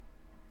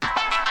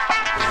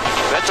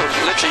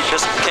pistol literally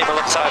just came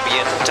alongside me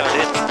and turned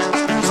in.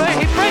 So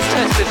he brake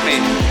tested me.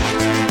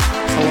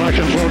 Oh, I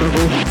can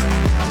vulnerable.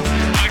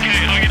 Okay,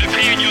 I'm gonna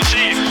pee in your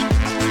seat.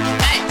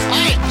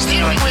 Hey,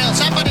 steering wheel,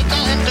 somebody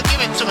tell him to give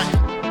it to me.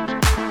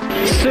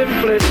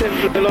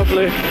 Simply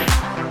lovely.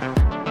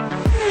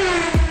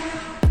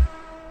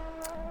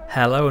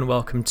 Hello and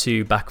welcome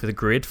to Back with the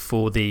Grid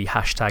for the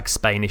hashtag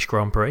Spanish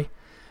Grand Prix.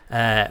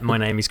 My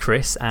name is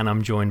Chris and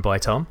I'm joined by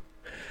Tom.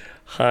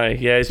 Hi,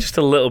 yeah, it's just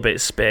a little bit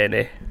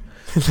Spainy.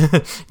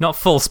 Not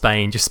full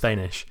Spain, just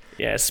Spanish.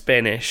 Yeah,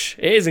 Spanish.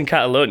 It is in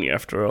Catalonia,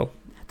 after all.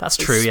 That's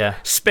true, yeah.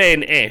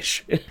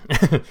 Spain-ish.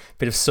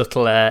 Bit of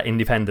subtle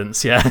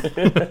independence, yeah.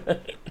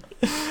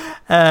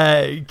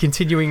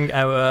 Continuing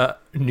our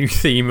new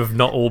theme of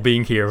not all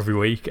being here every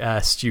week,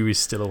 Stu is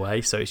still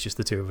away, so it's just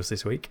the two of us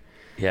this week.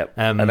 Yep,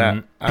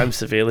 and I'm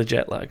severely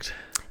jet-lagged.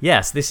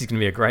 Yes, this is going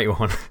to be a great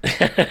one.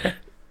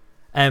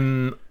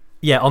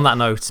 Yeah, on that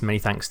note, many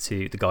thanks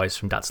to the guys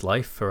from That's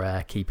Life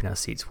for keeping our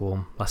seats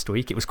warm last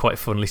week. It was quite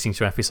fun listening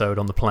to an episode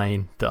on the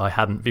plane that I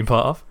hadn't been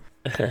part of.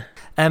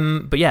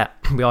 But yeah,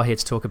 we are here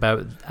to talk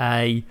about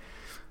a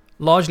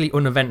largely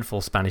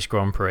uneventful Spanish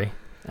Grand Prix.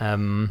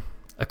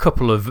 A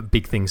couple of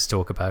big things to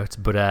talk about,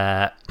 but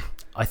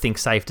I think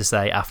safe to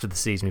say after the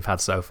season we've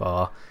had so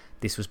far,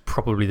 this was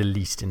probably the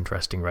least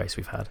interesting race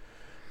we've had.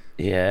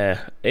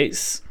 Yeah,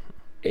 it's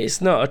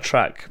not a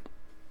track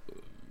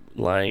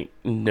like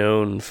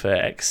known for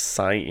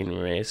exciting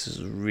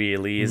races,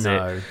 really, is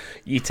it?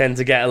 You tend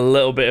to get a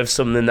little bit of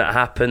something that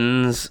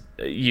happens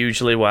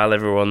usually while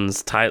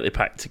everyone's tightly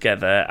packed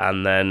together,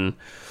 and then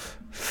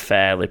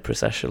fairly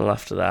processional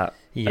after that.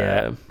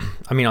 Yeah,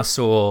 I mean, I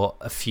saw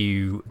a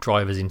few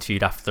drivers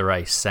interviewed after the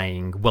race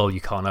saying, "Well, you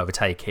can't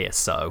overtake here,"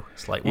 so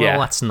it's like, well,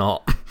 that's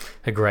not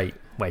a great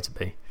way to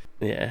be.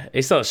 Yeah,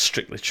 it's not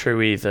strictly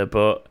true either,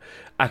 but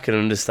I can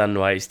understand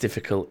why it's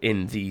difficult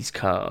in these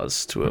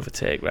cars to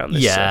overtake around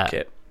this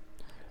circuit.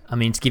 I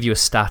mean, to give you a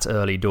stat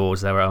early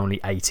doors, there were only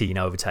 18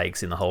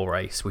 overtakes in the whole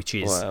race, which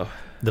is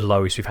the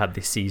lowest we've had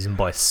this season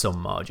by some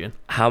margin.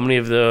 How many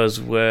of those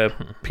were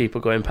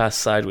people going past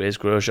sideways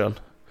Grosjean?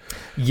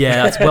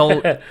 Yeah,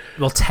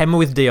 well, 10 were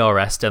with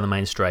DRS down the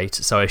main straight,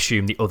 so I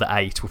assume the other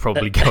 8 were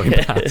probably going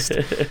past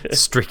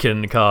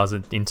stricken cars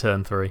in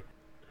turn 3.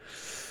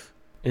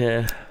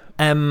 Yeah.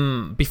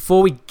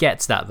 Before we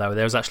get to that, though,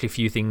 there was actually a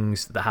few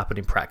things that happened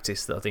in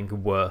practice that I think are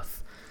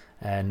worth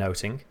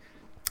noting.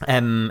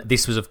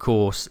 This was, of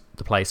course,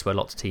 the place where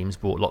lots of teams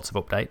brought lots of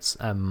updates.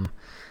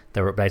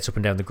 There were updates up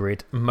and down the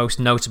grid, most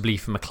notably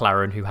for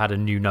McLaren, who had a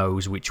new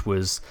nose, which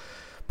was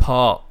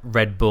part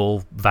Red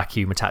Bull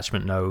vacuum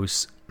attachment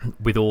nose,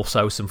 with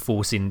also some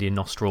Force Indian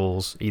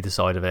nostrils either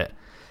side of it,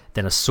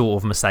 then a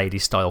sort of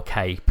Mercedes-style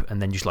cape, and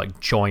then just like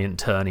giant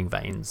turning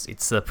vanes.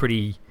 It's a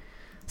pretty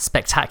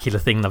spectacular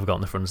thing they've got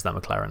on the front of that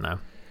McLaren now.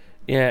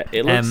 Yeah,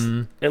 it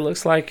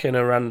looks like an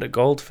Aranda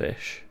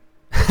goldfish.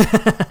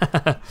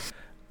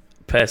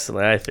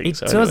 Personally, I think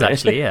so. It does anyway.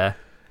 Actually, yeah.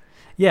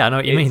 Yeah, I know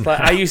what you mean.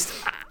 Like,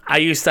 I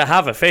used to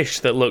have a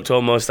fish that looked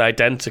almost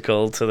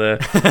identical to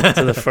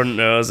the front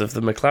nose of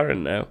the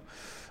McLaren now.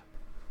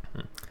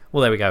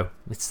 Well, there we go.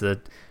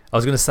 I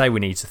was going to say we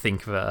need to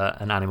think of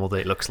an animal that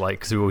it looks like,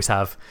 because we always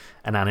have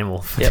an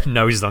animal for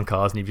noses on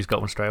cars, and you've just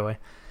got one straight away.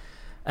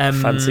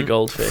 Fancy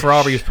goldfish.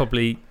 Ferrari was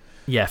probably...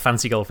 Yeah,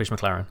 fancy goldfish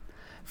McLaren.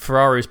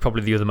 Ferrari was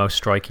probably the other most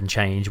striking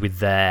change with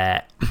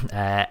their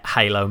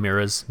halo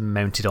mirrors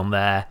mounted on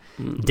there.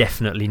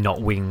 Definitely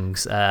not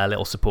wings,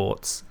 little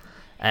supports,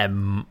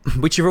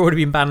 which have already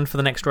been banned for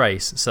the next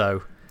race.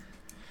 So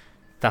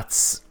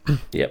that's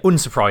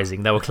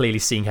unsurprising. They were clearly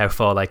seeing how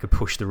far they could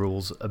push the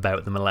rules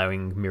about them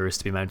allowing mirrors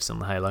to be mounted on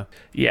the halo.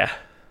 Yeah.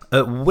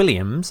 At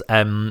Williams,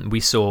 we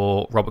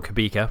saw Robert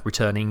Kubica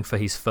returning for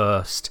his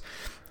first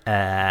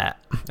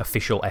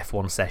official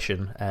F1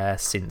 session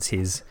since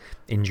his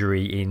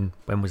injury in,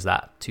 when was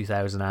that,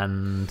 2000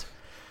 and...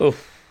 Oh,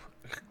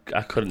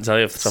 I couldn't tell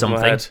you off the top of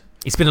my head.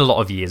 It's been a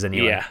lot of years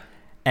anyway.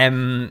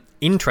 Yeah.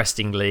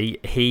 Interestingly,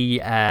 he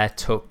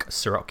took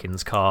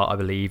Sirotkin's car, I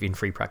believe, in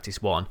free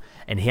practice 1,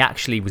 and he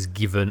actually was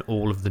given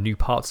all of the new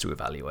parts to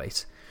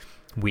evaluate,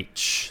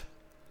 which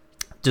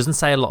doesn't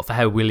say a lot for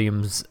how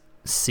Williams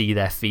see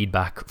their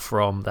feedback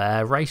from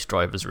their race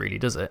drivers, really,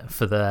 does it?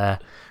 For their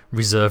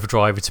reserve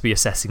driver to be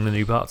assessing the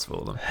new parts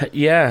for them.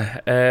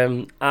 Yeah,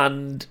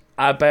 and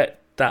I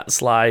bet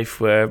That's Life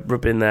were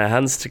rubbing their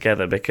hands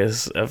together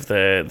because of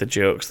the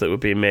jokes that were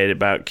being made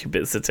about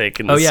Kubica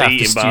taking the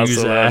seat in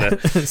Barcelona.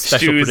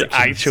 Stu's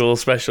actual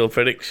special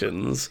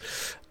predictions.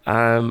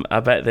 I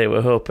bet they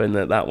were hoping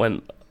that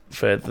went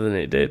further than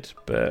it did,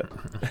 but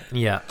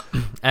yeah.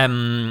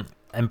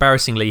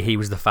 Embarrassingly, he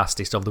was the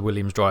fastest of the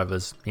Williams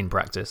drivers in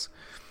practice.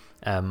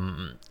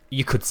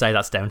 You could say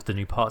that's down to the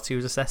new parts he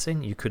was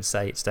assessing. You could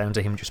say it's down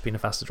to him just being a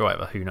faster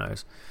driver. Who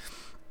knows?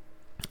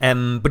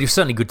 But it was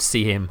certainly good to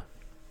see him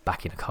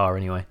back in a car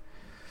anyway.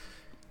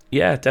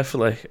 Yeah,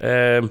 definitely.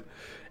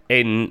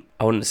 in,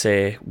 I wouldn't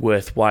say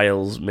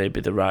worthwhile's maybe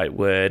the right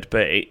word,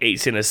 but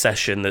it's in a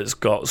session that's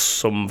got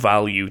some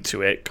value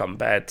to it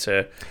compared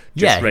to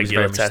just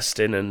regular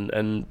testing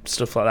and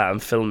stuff like that,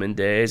 and filming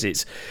days.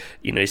 It's,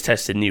 he's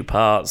testing new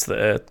parts that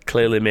are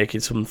clearly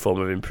making some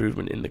form of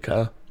improvement in the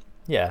car.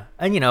 Yeah,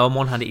 and on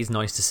one hand, it is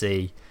nice to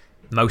see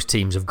most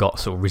teams have got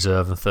sort of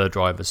reserve and third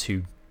drivers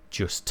who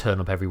just turn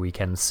up every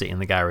weekend, sit in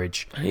the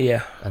garage,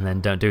 and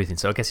then don't do anything.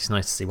 So I guess it's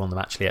nice to see one of them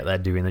actually out there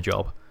doing the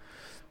job.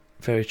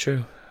 Very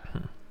true.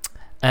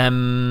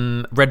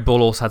 Red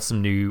Bull also had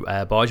some new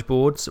barge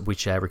boards,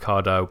 which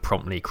Ricciardo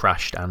promptly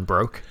crashed and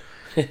broke,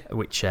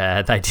 which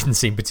they didn't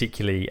seem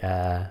particularly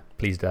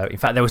pleased about. In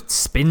fact, there were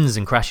spins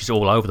and crashes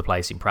all over the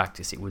place in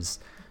practice. It was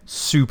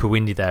super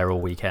windy there all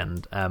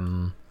weekend.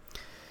 I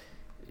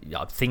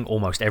think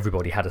almost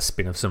everybody had a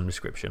spin of some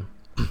description.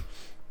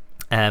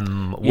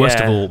 Worst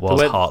of all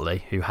was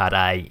Hartley, who had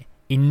a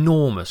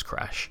enormous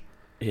crash.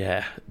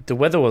 Yeah, the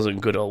weather wasn't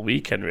good all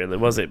weekend, really,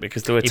 was it?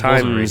 Because there were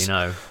times, wasn't really,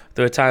 no.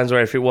 There were times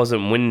where if it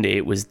wasn't windy,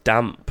 it was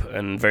damp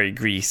and very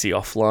greasy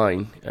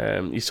offline.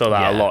 You saw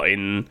that a lot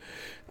in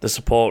the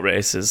support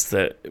races,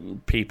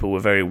 that people were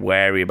very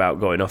wary about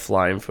going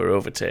offline for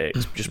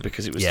overtakes, just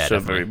because it was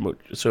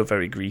so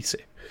very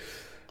greasy.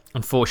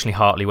 Unfortunately,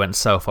 Hartley went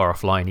so far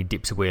offline, he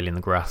dipped a wheel in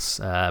the grass,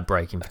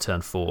 braking for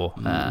turn 4,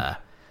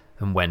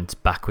 and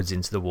went backwards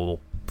into the wall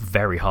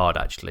very hard,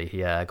 actually. He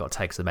got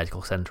taken to the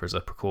medical centre as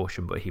a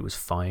precaution, but he was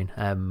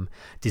fine.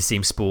 Did see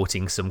him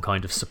sporting some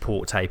kind of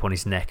support tape on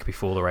his neck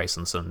before the race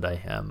on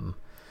Sunday.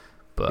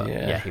 But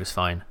he was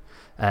fine.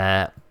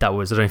 That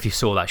was, I don't know if you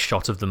saw that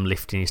shot of them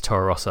lifting his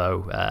Toro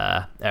Rosso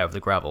out of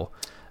the gravel,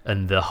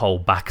 and the whole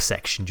back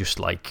section just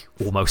like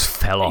almost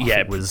fell off. Yeah,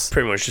 it was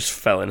pretty much just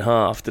fell in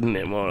half, didn't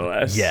it, more or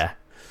less? Yeah.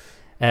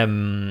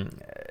 It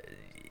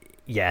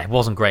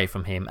wasn't great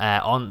from him.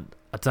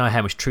 I don't know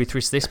how much truth there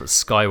is to this, but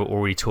Sky were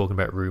already talking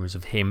about rumours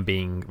of him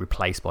being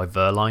replaced by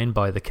Verline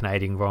by the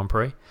Canadian Grand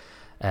Prix.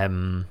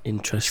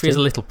 Interesting. Which feels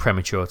a little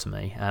premature to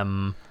me. I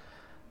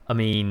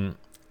mean,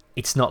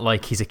 it's not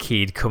like he's a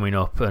kid coming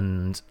up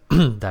and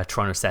they're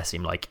trying to assess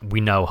him. Like, we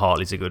know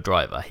Hartley's a good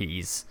driver.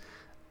 He's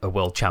a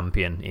world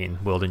champion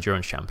in World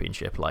Endurance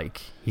Championship.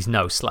 Like, he's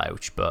no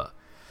slouch, but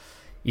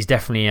he's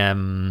definitely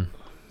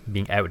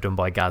being outdone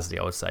by Gasly,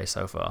 I would say,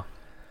 so far.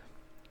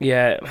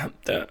 Yeah,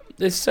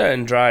 there's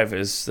certain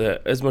drivers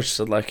that, as much as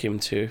I'd like him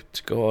to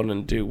go on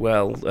and do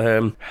well,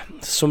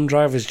 some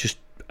drivers just,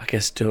 I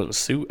guess, don't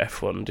suit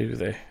F1, do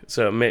they?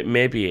 So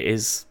maybe it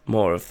is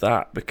more of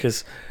that,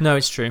 because no,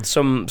 it's true.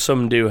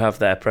 Some do have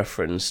their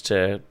preference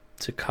to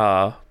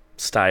car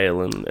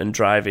style and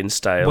driving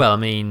style. Well, I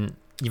mean,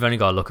 you've only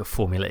got to look at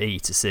Formula E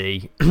to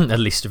see a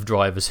list of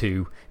drivers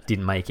who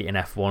didn't make it in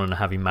F1 and are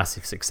having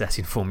massive success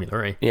in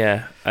Formula E.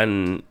 Yeah,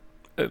 and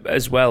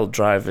as well,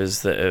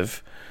 drivers that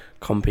have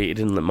competed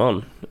in Le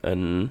Mans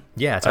and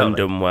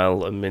done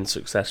well and been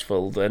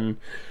successful, then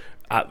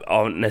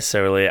aren't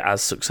necessarily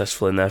as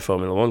successful in their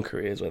Formula 1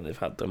 careers when they've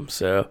had them.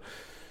 So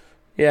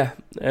yeah,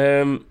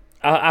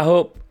 I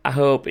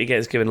hope he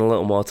gets given a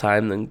little more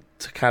time than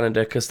to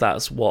Canada, because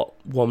that's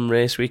one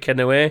race weekend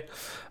away,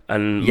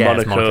 and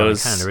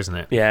Monaco's Canada, isn't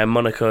it? Yeah,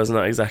 Monaco's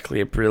not exactly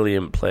a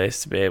brilliant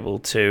place to be able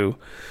to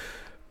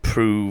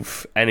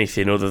prove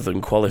anything other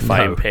than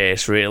qualifying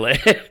pace, really.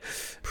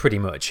 Pretty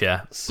much,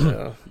 yeah.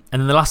 So. And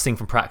then the last thing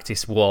from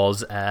practice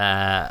was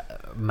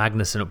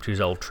Magnussen up to his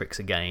old tricks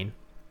again.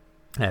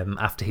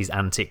 After his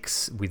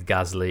antics with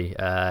Gasly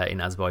in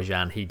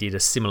Azerbaijan, he did a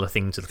similar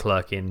thing to the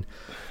clerk in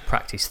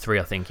practice 3,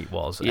 I think it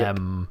was. Yep.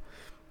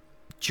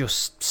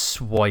 Just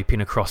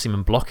swiping across him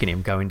and blocking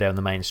him going down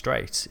the main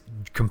straight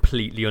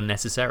completely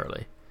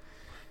unnecessarily.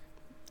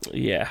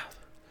 Yeah.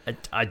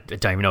 I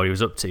don't even know what he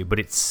was up to, but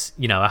it's,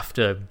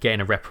 after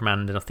getting a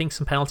reprimand and I think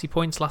some penalty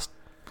points last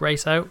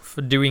race out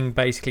for doing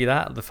basically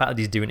that, the fact that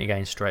he's doing it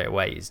again straight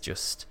away is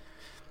just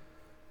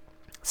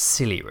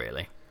silly,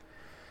 really.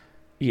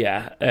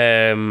 Yeah,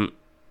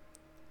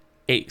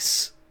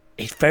 it's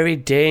very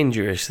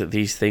dangerous that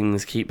these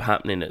things keep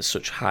happening at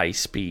such high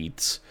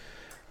speeds.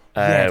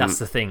 Yeah, that's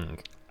the thing.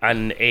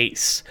 And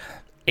it's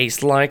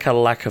like a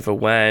lack of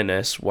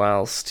awareness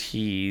whilst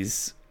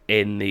he's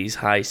in these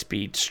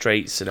high-speed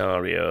straight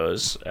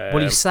scenarios.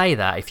 Well, you say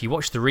that. If you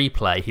watch the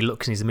replay, he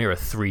looks in his mirror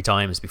 3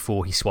 times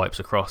before he swipes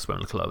across when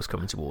Leclerc was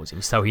coming towards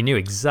him, so he knew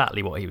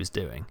exactly what he was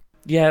doing.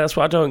 Yeah, that's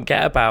what I don't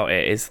get about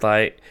it. It's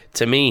like,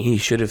 to me, he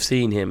should have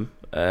seen him.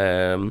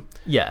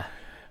 Yeah.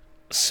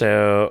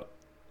 So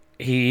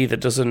he either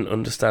doesn't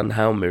understand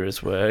how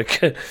mirrors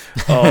work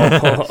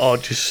or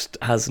just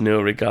has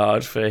no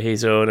regard for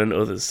his own and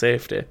others'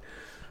 safety.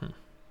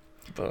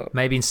 But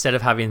maybe instead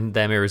of having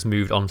their mirrors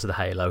moved onto the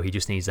halo, he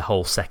just needs a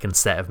whole second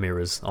set of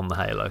mirrors on the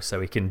halo so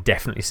he can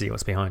definitely see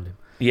what's behind him.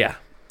 Yeah.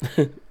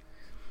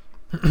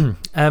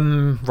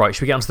 Right,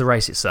 should we get onto the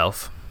race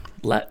itself?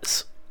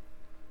 Let's.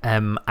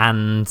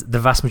 And the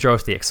vast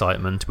majority of the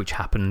excitement, which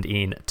happened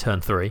in turn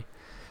 3,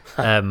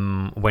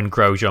 when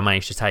Grosjean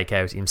managed to take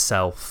out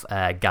himself,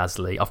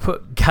 Gasly. I've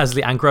put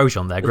Gasly and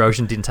Grosjean there.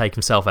 Grosjean didn't take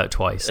himself out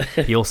twice.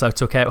 He also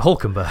took out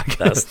Hülkenberg.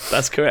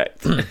 That's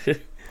correct.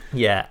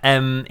 Yeah,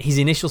 his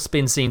initial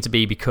spin seemed to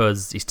be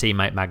because his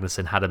teammate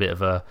Magnussen had a bit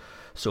of a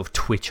sort of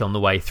twitch on the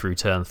way through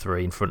turn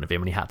 3 in front of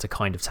him, and he had to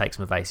kind of take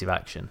some evasive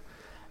action.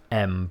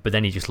 But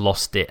then he just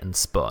lost it and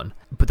spun.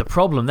 But the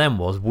problem then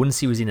was, once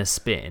he was in a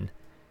spin,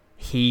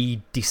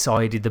 he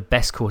decided the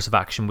best course of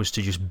action was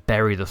to just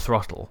bury the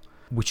throttle,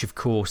 which of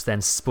course then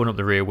spun up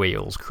the rear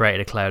wheels,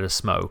 created a cloud of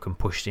smoke, and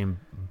pushed him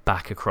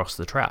back across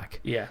the track.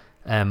 Yeah.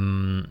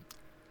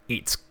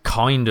 It's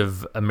kind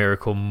of a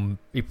miracle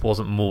it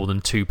wasn't more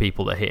than 2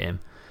 people that hit him.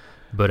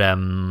 But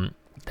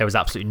there was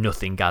absolutely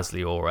nothing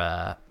Gasly or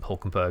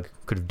Hulkenberg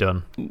could have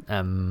done.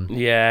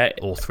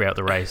 All throughout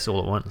the race, all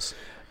at once.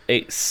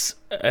 It's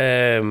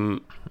I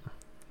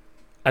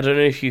don't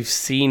know if you've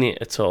seen it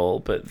at all,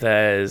 but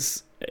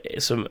there's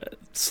some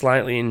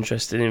slightly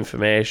interesting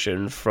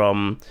information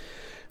from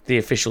the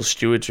official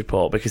stewards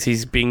report, because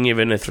he's been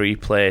given a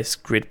 3-place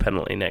grid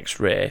penalty next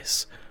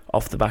race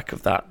off the back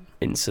of that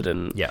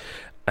incident. Yeah.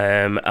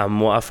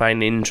 And what I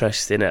find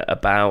interesting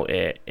about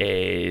it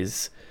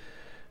is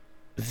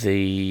it's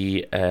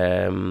the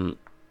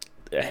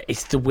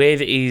way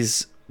that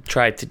he's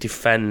tried to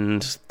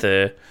defend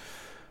the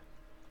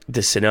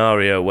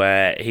scenario,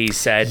 where he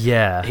said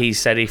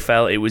he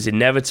felt it was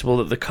inevitable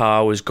that the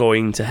car was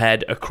going to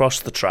head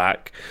across the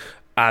track,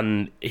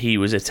 and he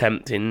was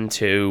attempting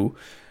to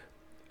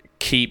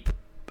keep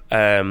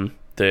the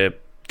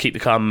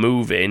car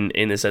moving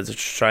in the sense of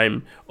try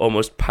and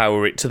almost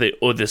power it to the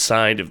other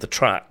side of the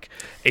track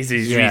is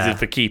his reason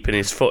for keeping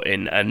his foot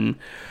in. And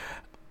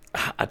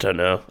I don't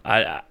know.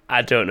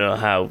 I don't know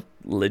how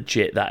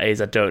legit that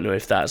is. I don't know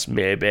if that's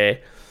maybe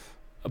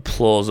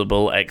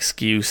plausible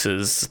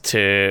excuses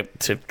to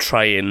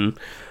try and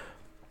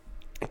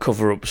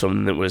cover up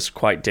something that was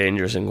quite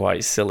dangerous and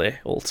quite silly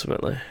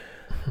ultimately.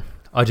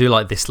 I do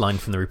like this line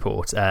from the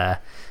report.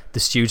 The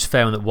stewards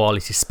found that while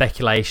it is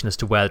speculation as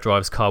to where the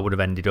driver's car would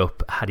have ended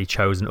up had he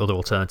chosen other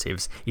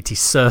alternatives, it is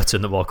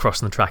certain that while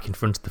crossing the track in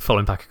front of the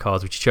following pack of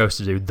cars, which he chose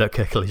to do, that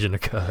a collision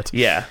occurred.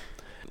 Yeah.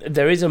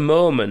 There is a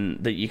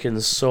moment that you can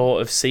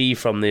sort of see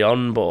from the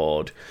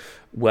onboard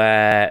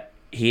where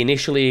he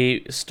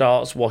initially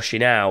starts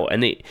washing out,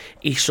 and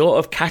he sort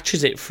of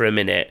catches it for a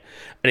minute,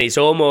 and it's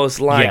almost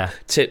like,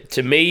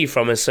 to me,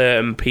 from a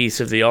certain piece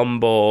of the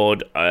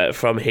onboard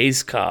from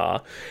his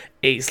car,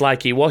 it's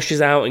like he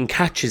washes out and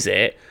catches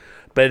it,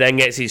 but then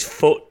gets his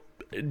foot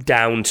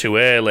down too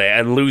early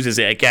and loses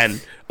it again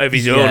of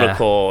his own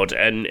accord.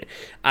 And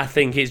I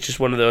think it's just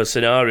one of those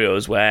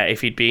scenarios where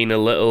if he'd been a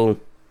little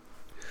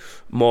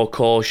more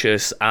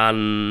cautious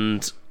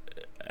and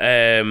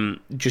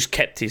just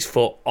kept his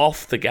foot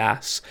off the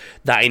gas,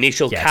 that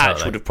initial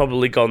catch would have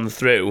probably gone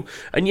through.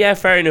 And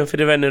fair enough,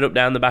 he'd have ended up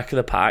down the back of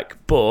the pack,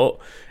 but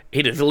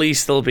he'd have at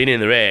least still been in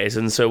the race,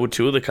 and so would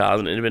 2 other cars,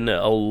 and it'd have been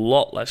a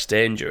lot less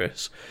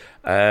dangerous.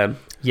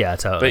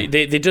 Totally. But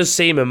there does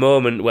seem a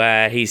moment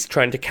where he's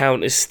trying to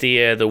counter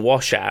steer the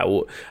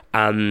washout,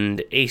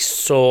 and he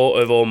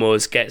sort of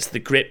almost gets the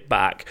grip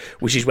back,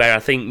 which is where I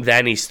think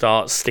then he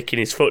starts sticking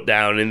his foot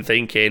down and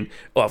thinking,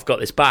 "Oh, I've got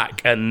this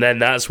back," and then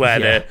that's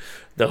where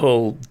the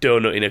whole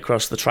donutting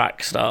across the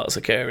track starts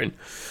occurring.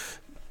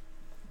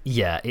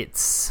 Yeah,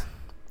 it's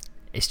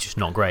just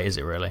not great, is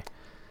it? Really?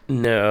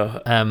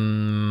 No.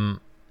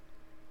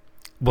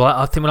 Well,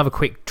 I think we'll have a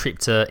quick trip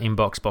to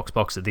Inbox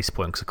Box at this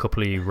point, because a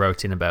couple of you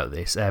wrote in about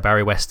this.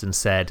 Barry Weston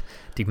said,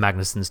 did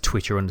Magnussen's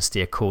Twitter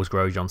understeer cause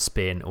Grosjean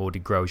spin, or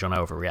did Grosjean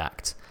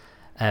overreact?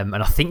 And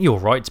I think you're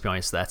right, to be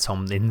honest there,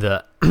 Tom, in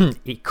that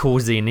it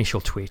caused the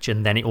initial twitch,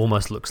 and then it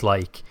almost looks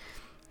like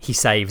he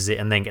saves it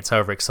and then gets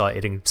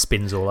overexcited and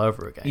spins all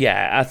over again.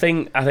 Yeah, I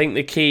think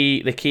the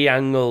key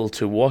angle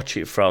to watch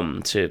it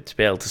from, to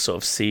be able to sort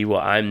of see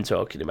what I'm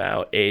talking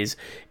about, is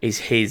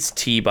his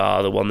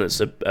T-bar, the one that's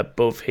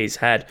above his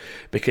head,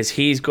 because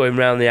he's going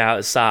round the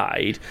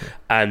outside,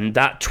 and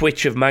that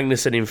twitch of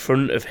Magnussen in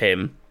front of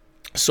him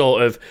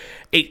sort of,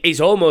 it's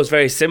almost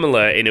very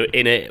similar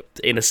in a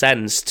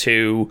sense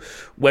to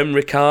when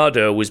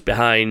Ricciardo was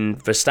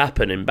behind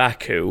Verstappen in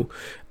Baku,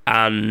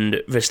 and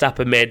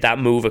Verstappen made that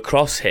move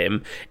across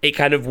him. It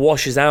kind of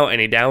washes out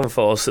any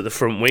downforce that the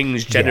front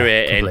wings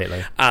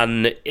generating,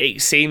 and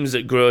it seems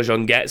that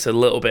Grosjean gets a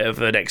little bit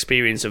of an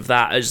experience of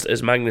that as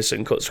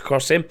Magnussen cuts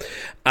across him,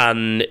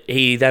 and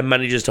he then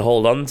manages to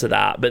hold on to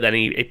that, but then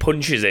he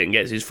punches it and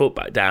gets his foot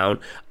back down,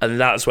 and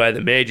that's where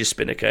the major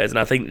spin occurs. And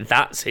I think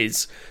that's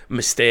his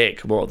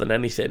mistake more than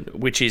anything,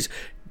 which is,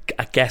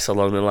 I guess,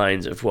 along the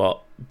lines of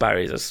what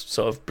Barry's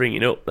sort of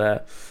bringing up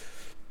there.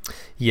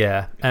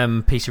 Yeah,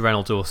 Peter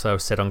Reynolds also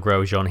said on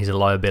Grosjean, he's a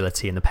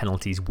liability and the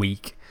penalty's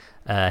weak.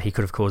 He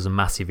could have caused a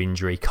massive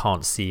injury.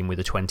 Can't see him with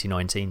a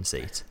 2019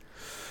 seat.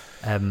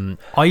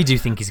 I do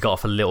think he's got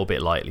off a little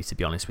bit lightly, to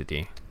be honest with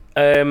you.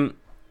 They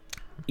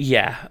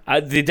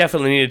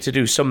definitely needed to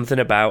do something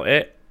about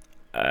it.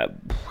 I'm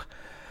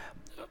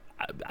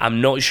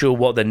not sure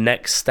what the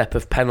next step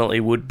of penalty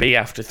would be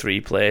after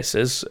 3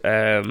 places.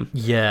 And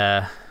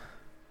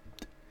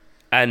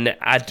I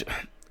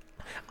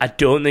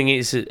don't think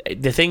it's...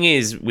 The thing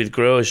is, with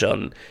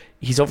Grosjean,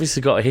 he's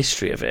obviously got a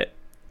history of it.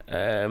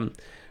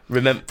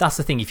 Remember, that's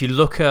the thing. If you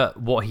look at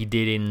what he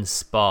did in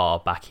Spa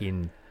back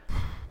in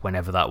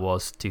whenever that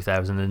was,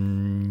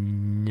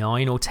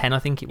 2009 or 10, I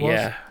think it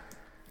was.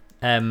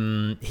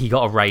 Yeah. He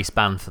got a race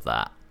ban for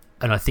that.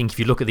 And I think if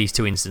you look at these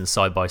two incidents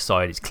side by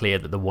side, it's clear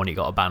that the one he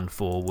got a ban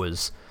for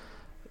was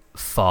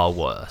far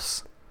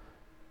worse.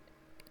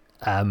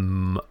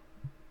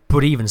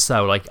 But even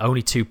so, like,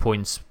 only 2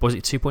 points. Was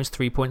it 2 points,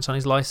 3 points on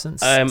his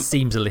license?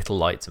 Seems a little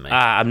light to me.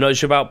 I'm not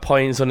sure about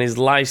points on his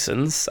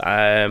license.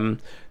 The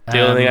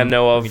only thing I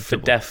know of for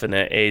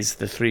definite is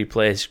the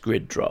 3-place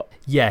grid drop.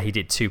 Yeah, he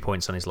did 2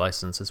 points on his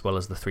license as well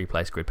as the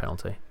 3-place grid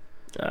penalty.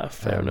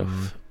 Fair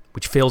enough.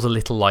 Which feels a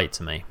little light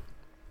to me.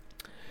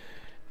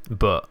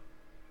 But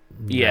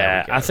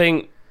yeah, I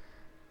think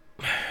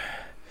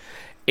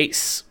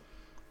it's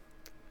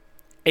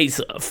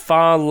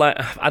far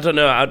less. I don't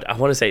know. I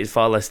want to say it's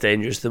far less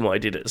dangerous than what he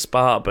did at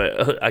Spa,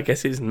 but I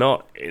guess it's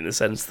not, in the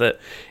sense that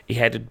he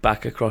headed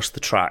back across the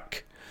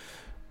track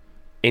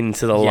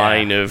into the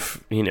line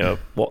of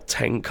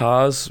 10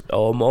 cars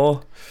or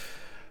more,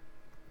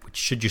 which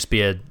should just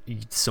be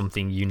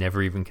something you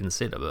never even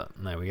consider. But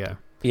there we go.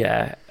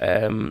 Yeah,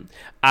 and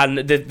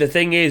the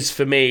thing is,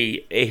 for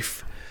me,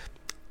 if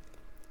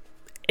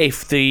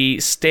the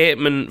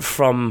statement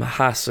from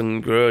Haas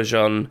and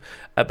Grosjean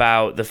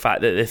about the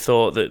fact that they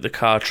thought that the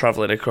car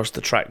travelling across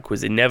the track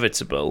was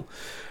inevitable,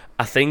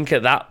 I think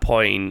at that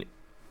point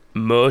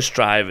most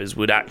drivers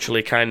would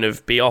actually kind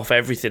of be off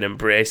everything and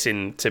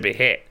bracing to be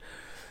hit.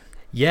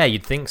 Yeah,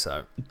 you'd think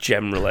so.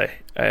 Generally.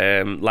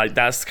 Like,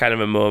 that's kind of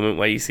a moment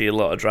where you see a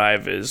lot of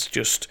drivers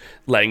just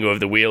letting go of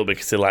the wheel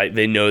because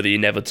they know the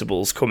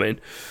inevitable's coming.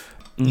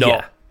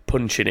 Not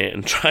punching it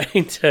and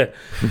trying to...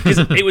 Because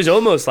it was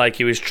almost like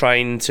he was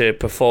trying to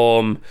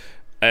perform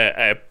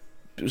a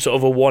sort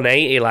of a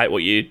 180, like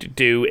what you'd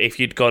do if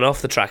you'd gone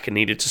off the track and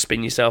needed to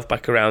spin yourself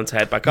back around to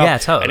head back up. Yeah,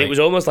 totally. And it was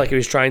almost like he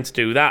was trying to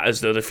do that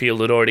as though the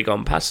field had already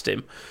gone past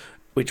him,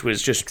 which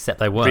was just Except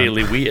they weren't.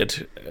 really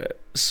weird.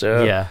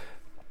 Yeah.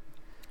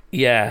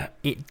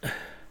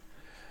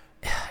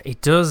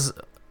 It does...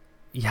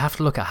 You have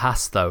to look at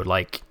Haas, though.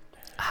 Like,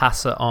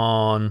 Haas are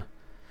on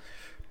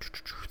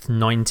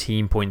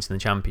 19 points in the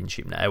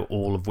championship now,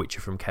 all of which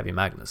are from Kevin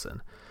Magnussen.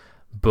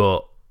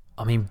 But,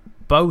 I mean,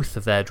 both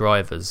of their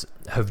drivers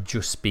have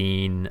just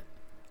been,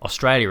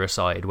 Australia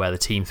aside, where the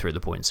team threw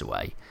the points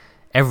away.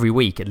 Every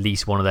week, at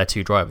least one of their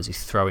two drivers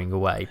is throwing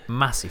away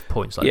massive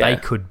points.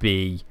 Like,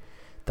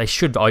 they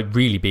should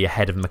really be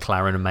ahead of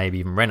McLaren and maybe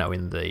even Renault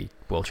in the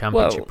World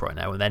Championship right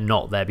now, and they're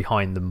not. They're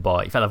behind them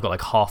by... In fact, they've got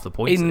like half the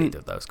points that either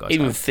of those guys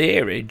in have.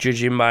 theory,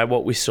 judging by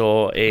what we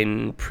saw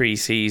in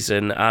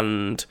pre-season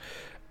and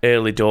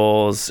early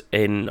doors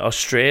in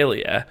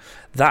Australia,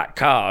 that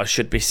car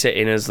should be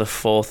sitting as the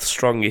fourth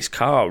strongest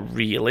car,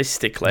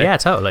 realistically. Yeah,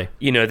 totally.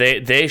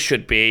 They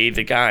should be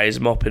the guys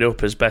mopping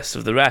up as best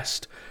of the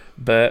rest,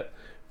 but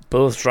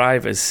both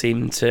drivers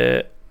seem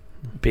to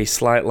be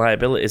slight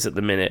liabilities at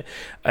the minute.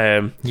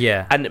 And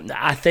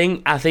I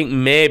think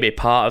maybe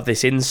part of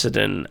this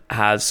incident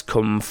has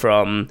come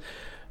from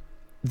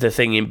the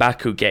thing in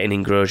Baku getting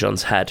in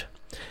Grosjean's head.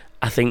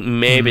 I think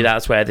maybe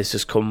that's where this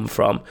has come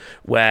from,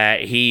 where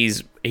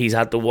he's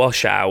had the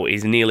washout,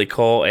 he's nearly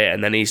caught it,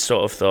 and then he's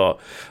sort of thought,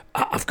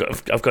 I've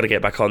got to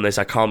get back on this.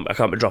 I can't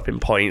be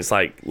dropping points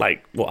like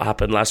what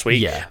happened last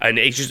week. Yeah. And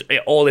it's just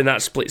all in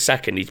that split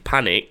second he's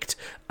panicked,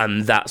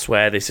 and that's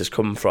where this has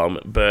come from.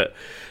 But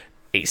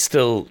you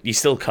still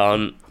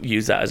can't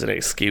use that as an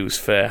excuse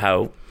for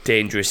how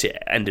dangerous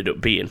it ended up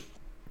being.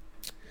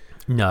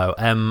 No,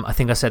 I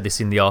think I said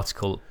this in the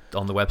article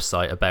on the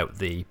website about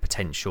the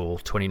potential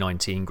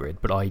 2019 grid,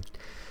 but I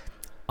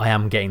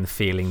am getting the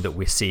feeling that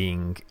we're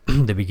seeing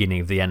the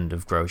beginning of the end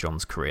of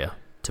Grosjean's career,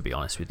 to be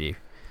honest with you.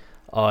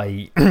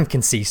 I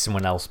can see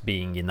someone else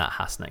being in that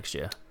Haas next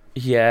year.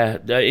 Yeah,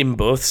 in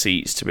both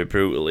seats, to be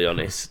brutally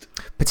honest.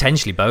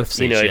 Potentially both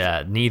seats,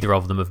 yeah. Neither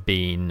of them have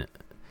been...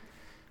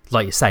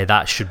 Like you say,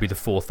 that should be the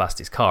fourth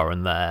fastest car,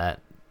 and they're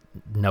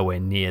nowhere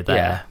near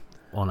there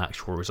on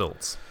actual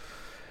results.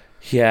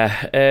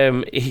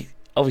 Yeah, he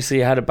obviously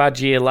had a bad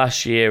year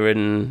last year,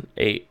 and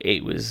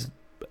it was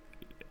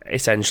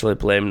essentially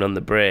blamed on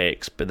the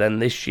brakes. But then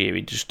this year,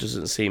 he just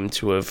doesn't seem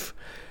to have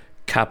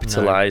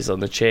capitalised on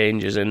the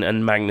changes, and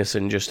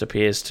Magnussen just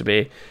appears to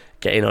be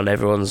getting on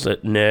everyone's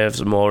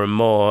nerves more and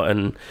more.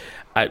 And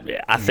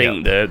I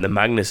think the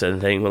Magnussen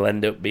thing will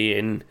end up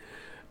being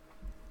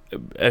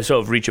a sort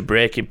of reach a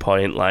breaking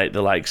point, like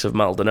the likes of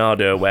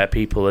Maldonado, where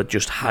people had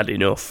just had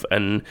enough,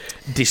 and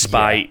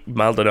despite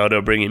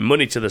Maldonado bringing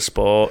money to the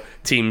sport,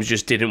 teams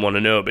just didn't want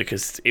to know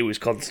because it was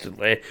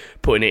constantly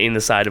putting it in the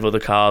side of other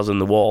cars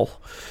and the wall.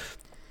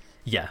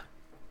 Yeah.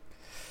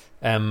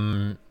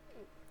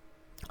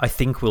 I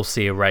think we'll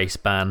see a race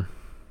ban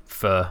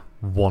for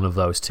one of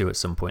those two at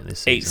some point this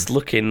season. It's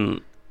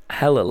looking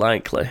hella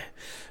likely.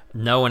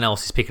 No one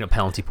else is picking up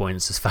penalty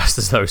points as fast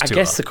as those two I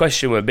guess are. the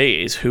question would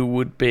be is who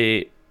would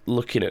be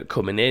looking at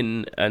coming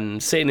in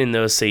and sitting in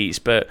those seats.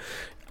 But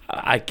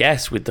I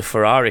guess with the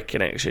Ferrari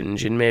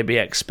connections, you'd maybe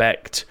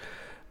expect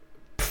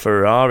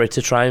Ferrari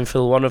to try and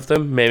fill one of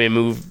them. Maybe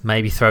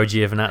throw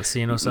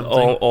Giovinazzi in or something.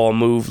 Or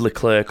move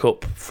Leclerc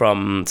up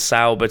from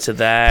Sauber to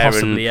there.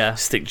 Possibly, and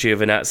stick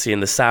Giovinazzi in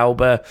the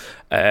Sauber.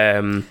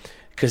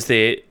 Because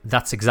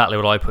that's exactly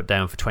what I put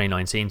down for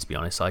 2019, to be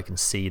honest. I can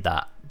see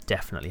that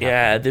definitely happening.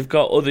 Yeah, they've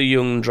got other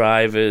young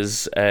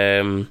drivers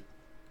in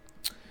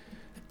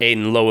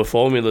lower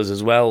formulas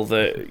as well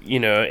that,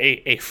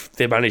 if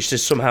they manage to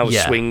somehow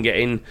swing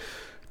getting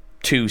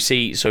 2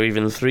 seats or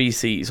even 3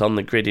 seats on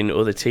the grid in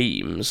other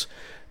teams,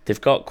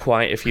 they've got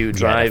quite a few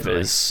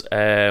drivers.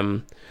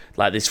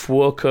 Like this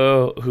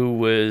Fuoco, who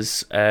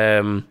was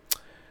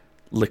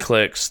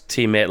Leclerc's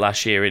teammate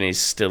last year and is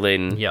still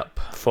in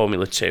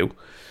Formula 2.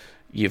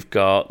 You've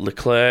got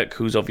Leclerc,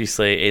 who's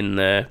obviously in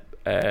the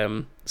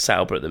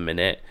Sauber at the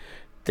minute.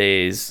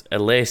 There's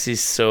Alesi's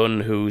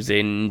son, who's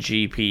in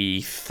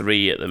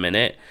GP3 at the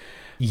minute.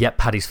 Yep,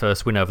 had his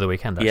first win over the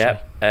weekend, actually.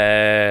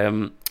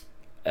 Yep.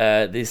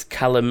 There's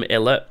Callum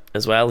Ilott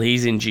as well.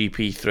 He's in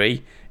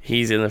GP3.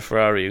 He's in the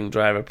Ferrari Young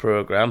Driver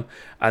Programme.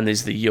 And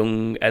there's the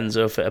young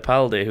Enzo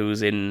Fittipaldi,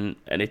 who's in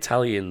an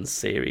Italian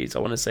series. I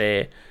want to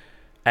say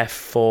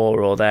F4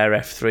 or their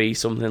F3,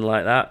 something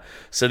like that.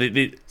 So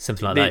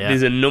something like that, yeah.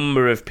 There's a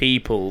number of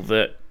people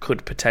that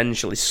could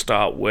potentially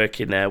start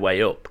working their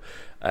way up,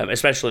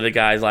 especially the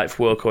guys like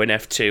Fuoco in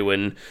F2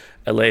 and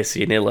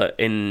Alesi and Ilott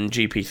in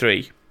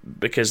GP3,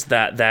 because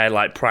they're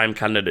like prime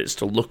candidates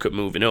to look at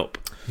moving up.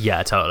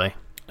 Yeah, totally.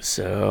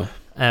 So,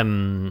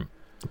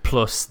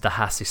 plus the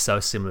Haas is so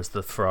similar to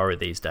the Ferrari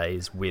these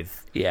days,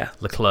 with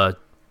Leclerc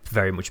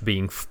very much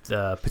being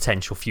the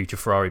potential future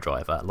Ferrari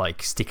driver.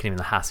 Like, sticking him in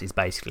the Haas is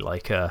basically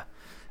like a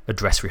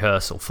dress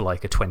rehearsal for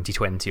like a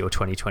 2020 or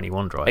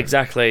 2021 driver.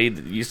 Exactly.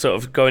 You sort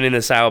of going in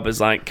the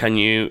Saubers like, can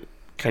you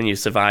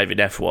survive in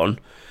F1?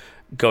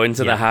 Going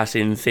to the Haas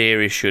in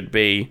theory should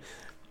be,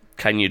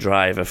 can you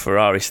drive a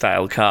Ferrari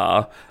style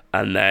car?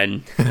 And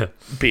then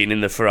being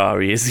in the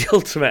Ferrari is the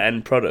ultimate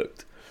end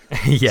product.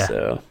 Yeah.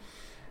 So,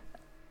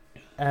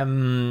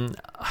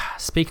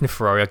 speaking of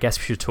Ferrari, I guess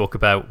we should talk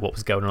about what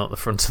was going on at the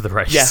front of the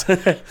race. Yeah.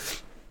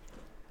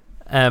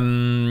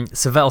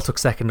 So Vettel took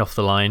second off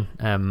the line.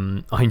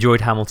 I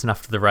enjoyed Hamilton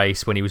after the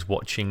race when he was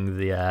watching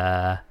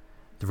the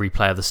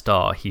replay of the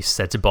start. He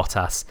said to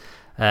Bottas,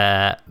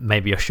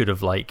 maybe I should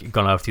have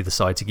gone over to the other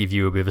side to give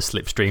you a bit of a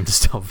slipstream to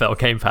stop Vettel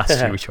came past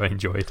you, which I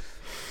enjoyed.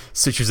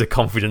 Such was the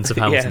confidence of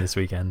Hamilton this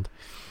weekend.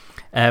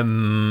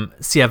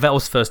 Vettel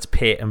was first to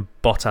pit and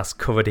Bottas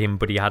covered him,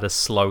 but he had a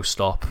slow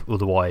stop.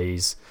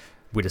 Otherwise,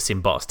 we'd have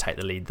seen Bottas take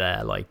the lead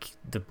there. Like,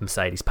 the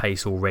Mercedes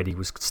pace already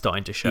was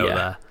starting to show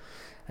there.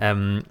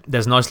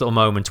 There's a nice little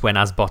moment when,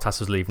 as Bottas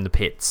was leaving the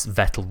pits,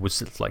 Vettel was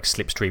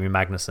slipstreaming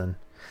Magnussen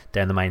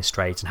down the main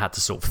straight and had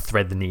to sort of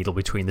thread the needle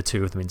between the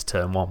two of them into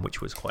turn 1,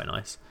 which was quite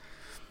nice.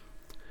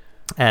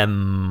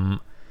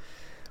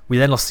 We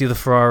then lost the other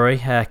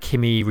Ferrari.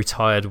 Kimi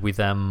retired with,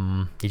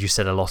 he just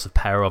said, a loss of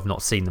power. I've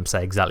not seen them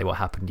say exactly what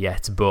happened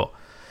yet, but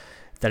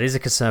that is a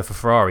concern for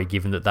Ferrari,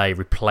 given that they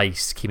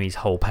replaced Kimi's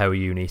whole power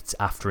unit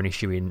after an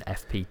issue in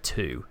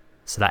FP2.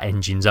 So that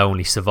engine's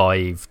only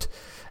survived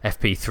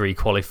FP3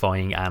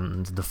 qualifying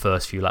and the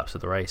first few laps of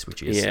the race,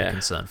 which is a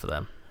concern for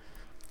them.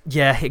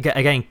 Yeah,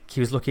 again, he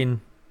was looking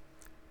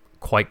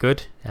quite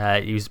good.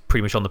 He was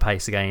pretty much on the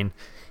pace again.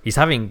 He's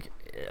having...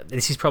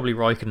 This is probably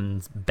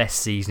Raikkonen's best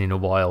season in a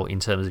while in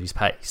terms of his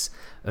pace,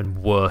 and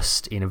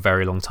worst in a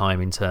very long time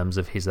in terms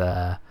of his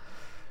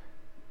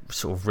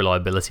sort of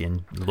reliability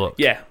and look.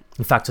 Yeah.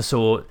 In fact,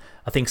 I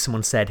think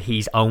someone said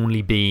he's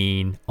only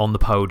been on the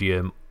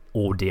podium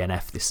or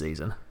DNF this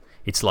season.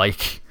 It's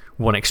like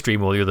one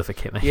extreme or the other for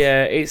Kimi.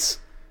 Yeah,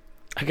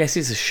 I guess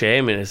it's a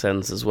shame in a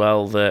sense as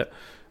well that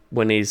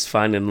when he's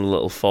finding a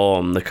little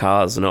form, the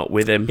car's not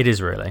with him. It is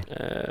really.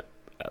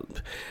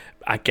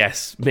 I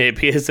guess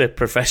maybe as a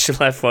professional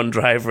F1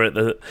 driver at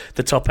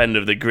the top end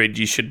of the grid,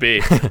 you should be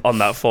on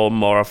that form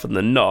more often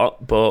than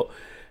not. But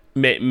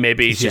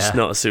maybe it's just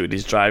not suited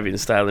his driving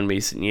style in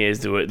recent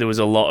years. There was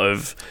a lot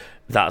of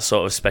that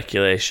sort of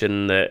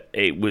speculation that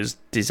it was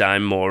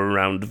designed more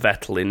around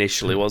Vettel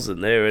initially,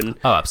 wasn't there? And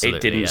absolutely,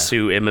 it didn't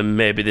suit him. And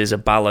maybe there's a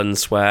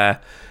balance where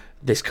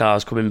this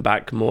car's coming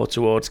back more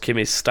towards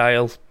Kimi's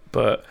style.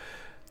 But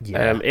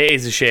it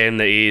is a shame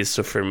that he is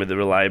suffering with the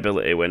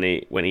reliability when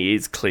he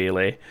is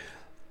clearly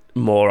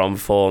more on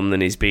form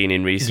than he's been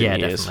in recent years.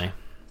 Yeah, definitely.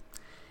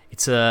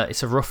 It's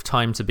a rough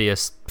time to be a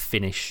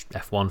Finnish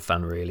F1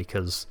 fan, really,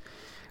 because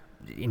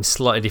in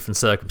slightly different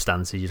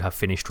circumstances, you'd have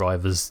Finnish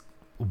drivers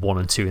 1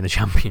 and 2 in the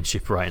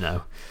championship right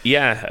now.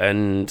 Yeah,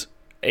 and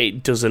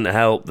it doesn't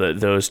help that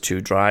those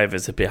two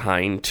drivers are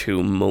behind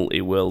 2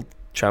 multi-world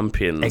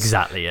champions.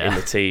 Exactly, yeah. In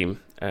the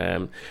team,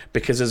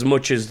 because as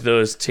much as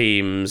those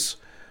teams.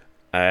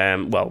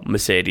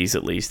 Mercedes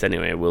at least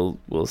anyway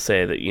will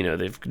say that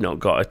they've not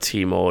got a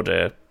team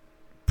order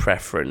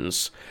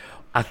preference.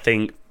 I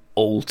think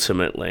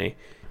ultimately,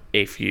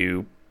 if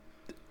you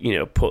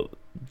put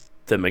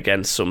them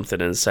against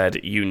something and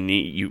said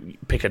you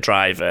pick a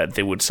driver,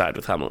 they would side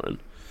with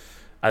Hamilton.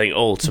 I think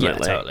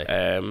ultimately,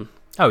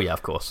 Oh yeah,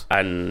 of course.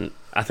 And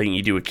I think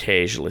you do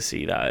occasionally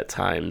see that at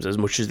times. As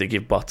much as they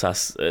give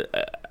Bottas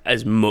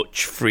as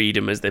much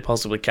freedom as they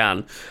possibly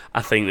can,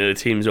 I think that the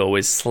team's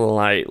always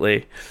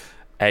slightly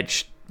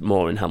edged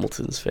more in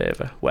Hamilton's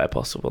favour where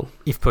possible.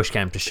 If push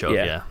came to shove,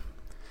 yeah.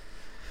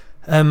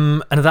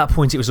 And at that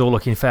point, it was all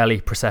looking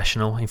fairly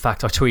processional. In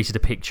fact, I tweeted a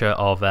picture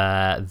of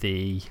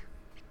the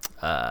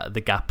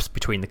gaps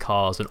between the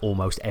cars, and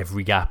almost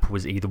every gap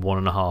was either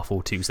 1.5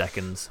 or 2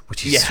 seconds,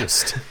 which is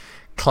just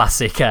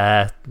classic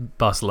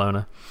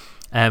Barcelona.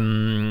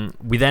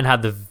 We then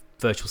had the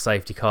virtual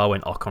safety car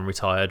when Ocon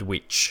retired,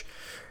 which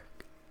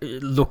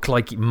looked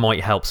like it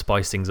might help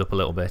spice things up a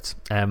little bit.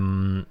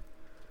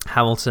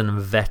 Hamilton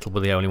and Vettel were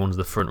the only ones of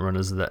the front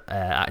runners that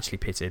actually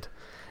pitted.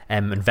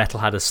 And Vettel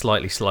had a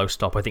slightly slow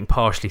stop, I think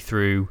partially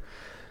through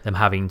them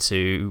having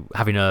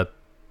a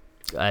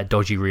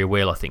dodgy rear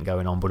wheel, I think,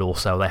 going on, but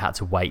also they had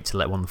to wait to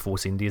let one of the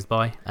Force Indias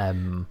by.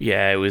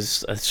 It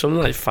was something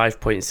like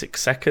 5.6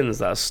 seconds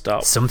that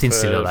stopped. Something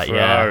silly like that,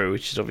 Ferrari,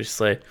 which is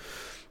obviously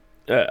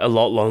a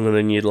lot longer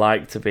than you'd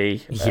like to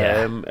be.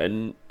 Yeah.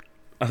 And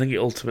I think it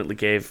ultimately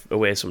gave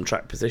away some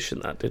track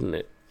position, that, didn't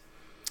it?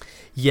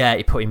 Yeah,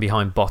 it put him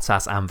behind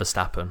Bottas and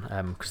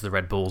Verstappen because the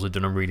Red Bulls had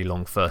done a really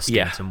long first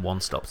stint and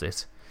one stopped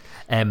it.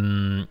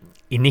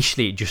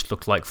 Initially, it just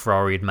looked like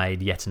Ferrari had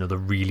made yet another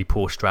really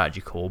poor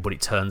strategy call, but it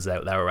turns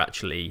out they were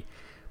actually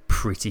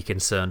pretty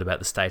concerned about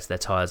the state of their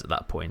tyres at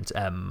that point.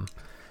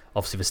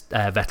 Obviously,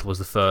 Vettel was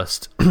the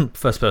first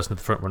person of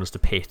the front runners to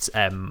pit.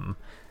 I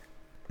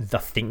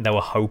think they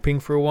were hoping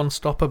for a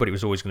one-stopper, but it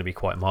was always going to be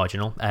quite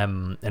marginal.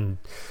 And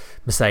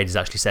Mercedes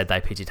actually said they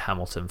pitted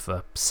Hamilton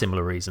for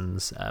similar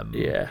reasons.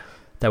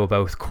 They were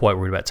both quite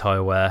worried about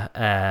tyre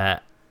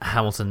wear.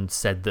 Hamilton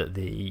said that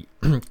the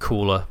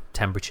cooler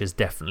temperatures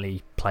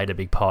definitely played a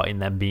big part in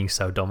them being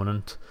so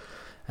dominant,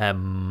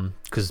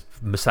 because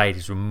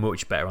Mercedes were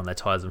much better on their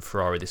tyres than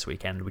Ferrari this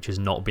weekend, which has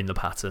not been the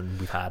pattern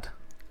we've had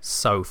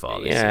so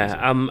far this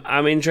season.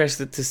 I'm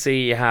interested to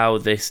see how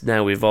this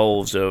now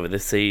evolves over the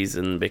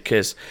season,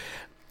 because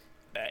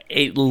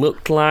it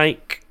looked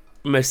like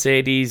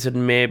Mercedes had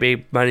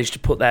maybe managed to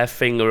put their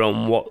finger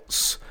on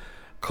what's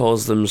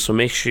caused them some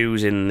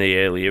issues in the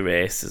earlier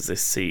races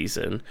this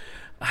season.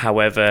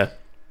 However,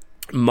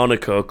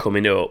 Monaco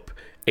coming up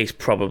is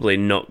probably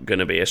not going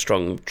to be a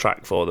strong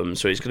track for them,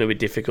 so it's going to be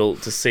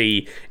difficult to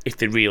see if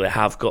they really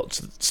have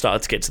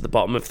started to get to the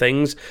bottom of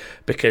things,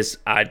 because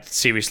I'd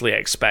seriously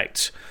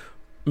expect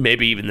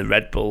maybe even the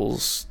Red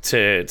Bulls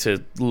to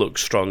look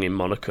strong in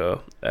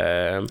Monaco.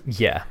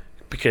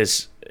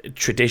 Because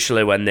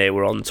traditionally when they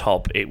were on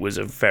top, it was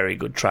a very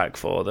good track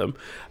for them,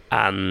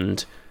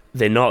 and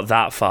they're not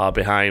that far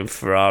behind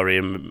Ferrari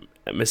and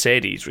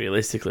Mercedes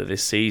realistically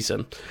this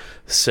season.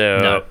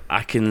 So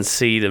I can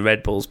see the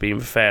Red Bulls being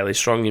fairly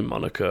strong in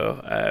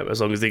Monaco,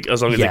 as long as they keep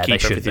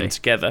everything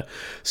together.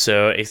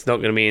 So it's not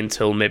going to be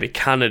until maybe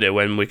Canada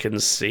when we can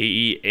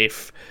see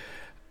if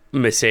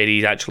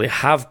Mercedes actually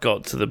have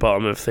got to the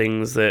bottom of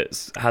things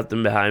that had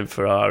them behind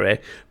Ferrari.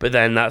 But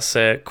then that's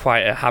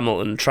quite a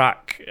Hamilton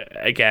track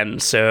again.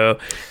 So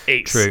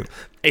it's true.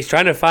 It's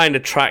trying to find a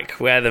track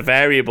where the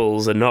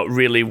variables are not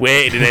really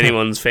weighted in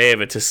anyone's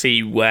favour to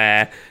see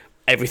where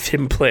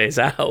everything plays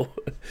out.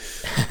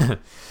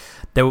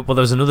 There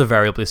was another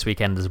variable this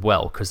weekend as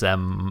well, because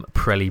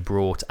Pirelli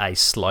brought a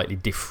slightly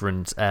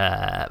different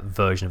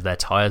version of their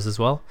tyres as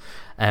well.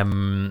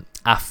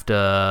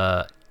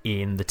 After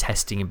in the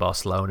testing in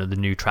Barcelona, the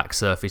new track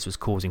surface was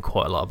causing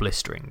quite a lot of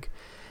blistering.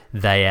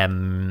 They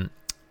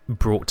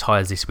brought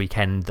tyres this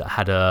weekend that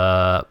had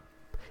a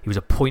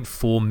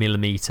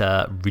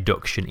 0.4mm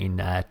reduction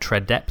in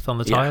tread depth on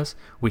the tyres,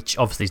 which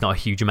obviously is not a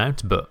huge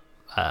amount, but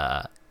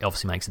it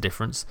obviously makes a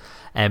difference.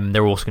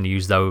 They're also going to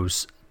use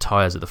those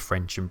tyres at the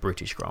French and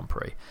British Grand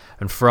Prix,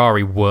 and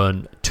Ferrari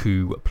weren't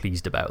too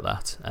pleased about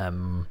that.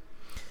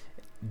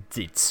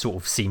 It sort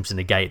of seems to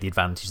negate the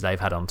advantage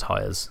they've had on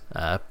tyres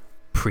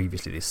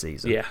previously this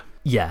season.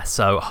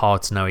 So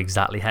hard to know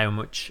exactly how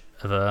much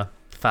of a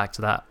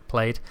factor that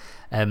played.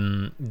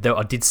 Though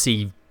I did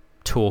see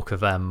talk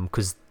of,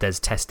 because there's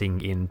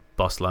testing in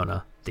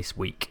Barcelona this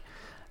week,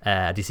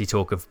 I did see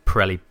talk of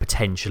Pirelli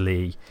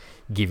potentially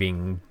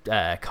giving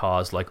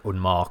cars like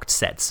unmarked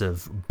sets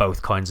of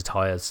both kinds of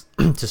tyres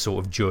to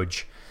sort of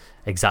judge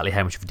exactly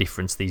how much of a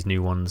difference these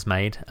new ones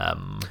made.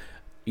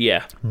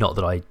 Not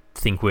that I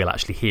think we'll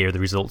actually hear the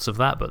results of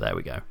that, but there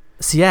we go.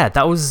 So yeah,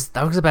 that was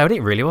about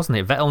it really, wasn't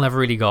it? Vettel never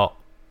really got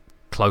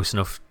close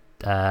enough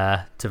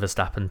to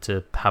Verstappen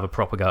to have a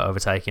proper go at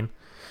overtaking.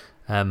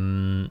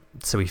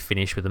 So we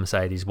finished with the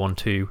Mercedes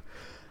 1-2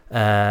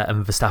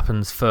 and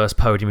Verstappen's first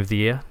podium of the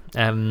year.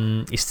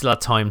 He still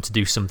had time to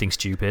do something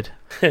stupid,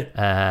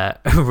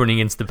 running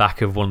into the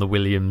back of one of the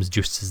Williams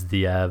just as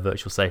the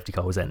virtual safety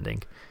car was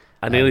ending.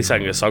 I nearly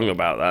sang a song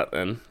about that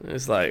then.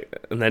 It's like,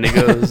 and then he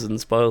goes and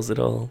spoils it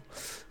all.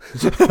 He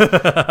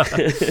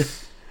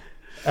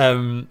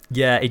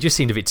just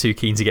seemed a bit too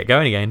keen to get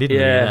going again,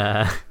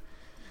 didn't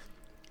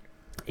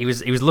he? He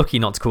was lucky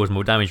not to cause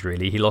more damage,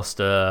 really. He lost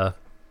a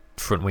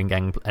front wing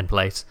end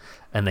plate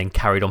and then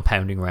carried on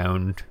pounding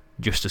around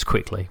just as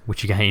quickly,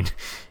 which again,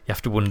 you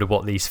have to wonder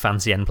what these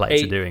fancy end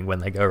plates are doing when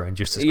they go around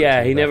just as quickly.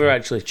 Yeah, he never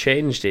actually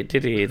changed it,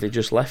 did he? They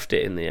just left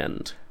it in the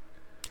end.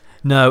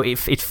 No, it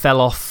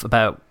fell off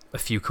about a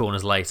few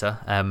corners later.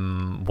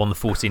 One of the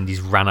Force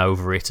Indies ran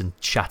over it and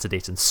shattered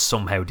it and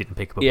somehow didn't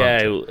pick up a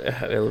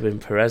puncture. It'll have been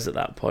Perez at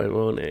that point,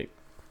 won't it?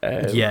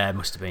 Yeah, it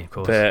must have been, of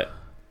course. But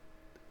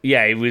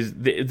yeah, it was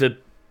the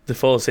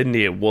Force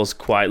India was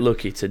quite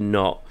lucky to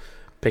not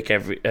pick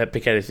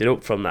anything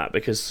up from that,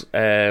 because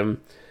I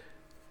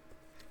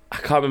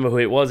can't remember who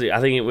it was. I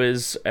think it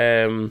was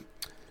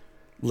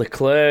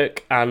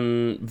Leclerc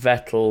and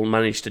Vettel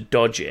managed to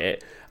dodge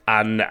it,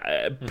 and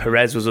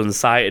Perez was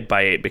unsighted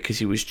by it because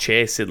he was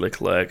chasing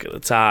Leclerc at the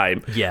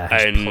time. Yeah,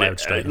 and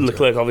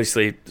Leclerc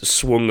obviously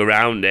swung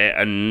around it,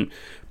 and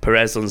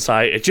Perez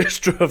unsighted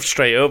just drove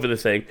straight over the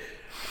thing.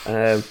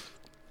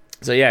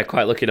 So yeah,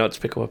 quite lucky not to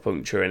pick up a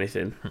puncture or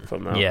anything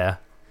from that. Yeah.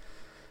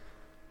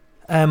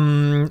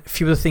 A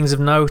few other things of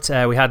note.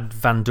 We had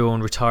Van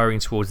Dorn retiring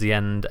towards the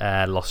end,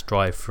 lost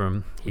drive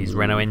from his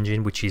Renault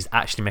engine, which is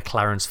actually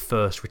McLaren's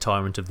first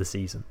retirement of the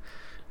season,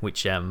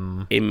 which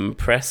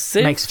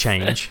impressive. Makes a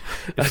change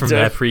from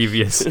their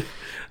previous.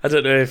 I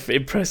don't know if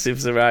impressive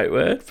is the right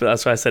word, but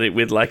that's why I said it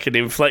with like an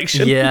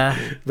inflection. Yeah.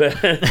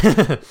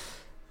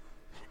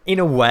 In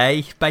a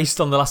way,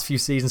 based on the last few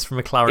seasons from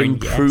McLaren,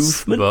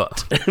 improvement,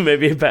 yes, but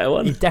maybe a better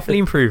one. Definitely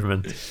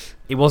improvement.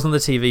 It was on the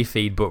TV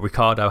feed, but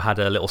Ricardo had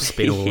a little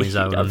spin all on his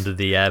own under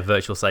the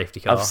virtual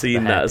safety car. I've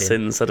seen that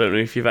since. I don't know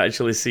if you've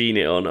actually seen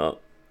it or not.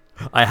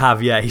 I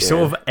have, yeah. He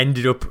sort of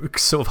ended up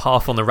sort of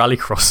half on the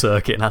rallycross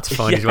circuit and had to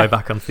find his way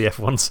back onto the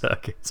F1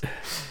 circuit.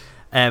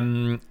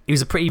 It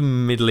was a pretty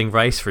middling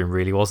race for him,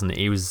 really, wasn't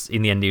it?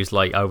 In the end, he was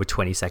like over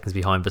 20 seconds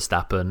behind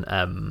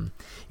Verstappen.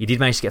 He did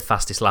manage to get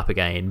fastest lap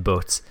again,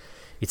 but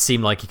it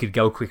seemed like he could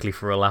go quickly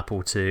for a lap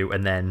or two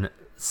and then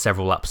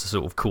several laps to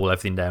sort of cool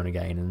everything down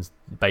again, and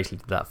basically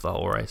did that for the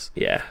whole race.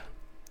 Yeah.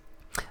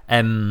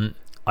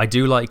 I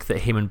do like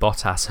that him and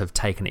Bottas have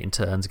taken it in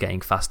turns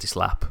getting fastest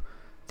lap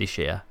this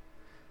year.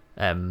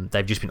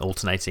 They've just been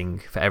alternating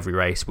for every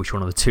race which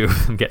one of the two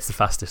of them gets the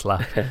fastest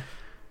lap,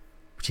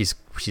 which is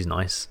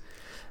nice.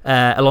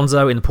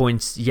 Alonso in the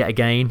points yet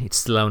again. It's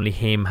still only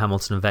him,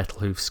 Hamilton and Vettel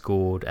who've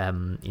scored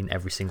in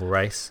every single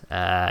race.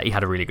 He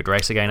had a really good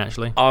race again,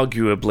 actually.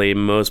 Arguably, in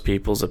most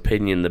people's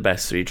opinion, the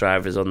best three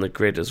drivers on the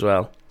grid as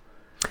well.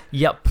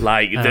 Yep.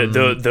 Like,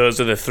 those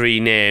are the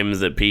three names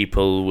that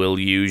people will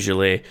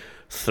usually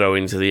throw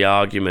into the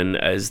argument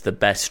as the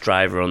best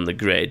driver on the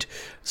grid.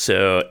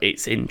 So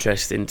it's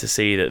interesting to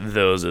see that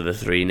those are the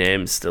three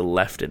names still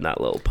left in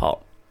that little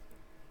pot.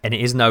 And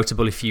it is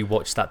notable, if you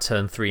watch that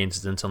turn 3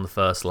 incident on the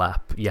first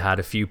lap, you had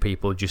a few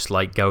people just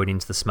like going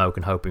into the smoke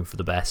and hoping for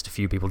the best, a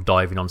few people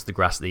diving onto the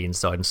grass at the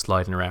inside and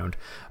sliding around,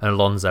 and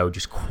Alonso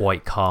just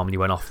quite calmly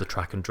went off the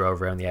track and drove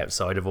around the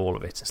outside of all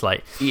of it. It's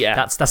like,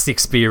 that's the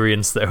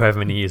experience that however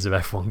many years of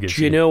F1 gives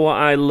you. Do you know what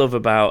I love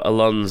about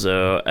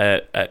Alonso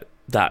at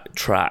that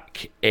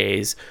track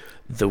is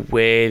the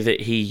way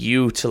that he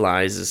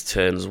utilises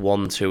turns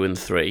 1, 2 and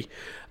 3,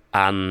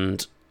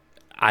 and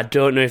I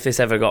don't know if this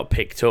ever got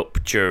picked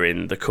up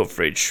during the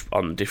coverage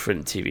on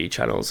different TV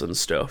channels and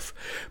stuff,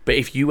 but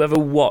if you ever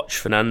watch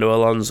Fernando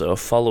Alonso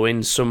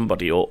following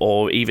somebody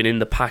or even in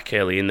the pack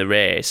early in the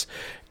race,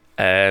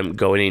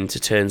 going into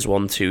turns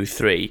 1, 2,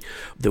 3,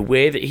 the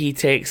way that he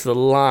takes the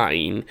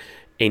line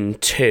in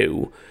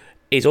 2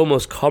 is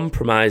almost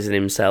compromising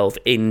himself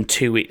in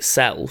 2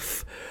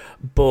 itself,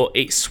 but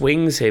it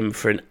swings him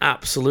for an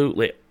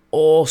absolutely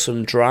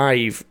awesome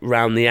drive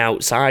round the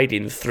outside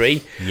in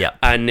 3. Yep.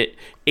 And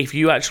if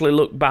you actually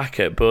look back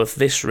at both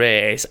this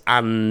race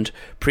and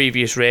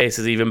previous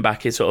races, even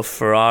back in sort of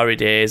Ferrari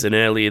days and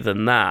earlier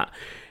than that,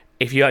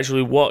 if you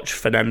actually watch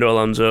Fernando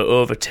Alonso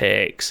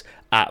overtakes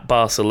at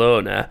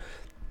Barcelona,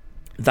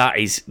 that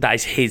is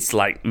his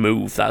like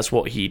move. That's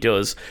what he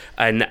does,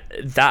 and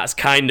that's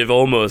kind of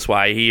almost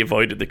why he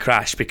avoided the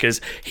crash,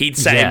 because he'd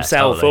set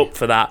himself up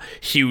for that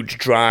huge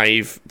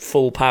drive,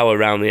 full power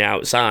around the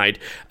outside,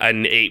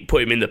 and it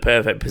put him in the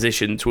perfect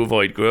position to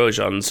avoid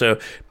Grosjean. So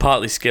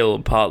partly skill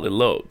and partly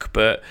luck,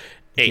 but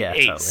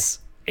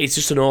it's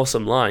just an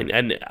awesome line,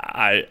 and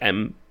I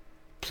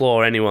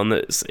implore anyone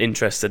that's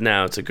interested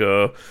now to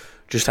go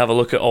just have a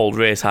look at old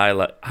race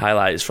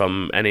highlights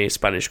from any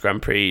Spanish Grand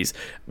Prix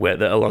where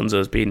that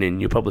Alonso's been in.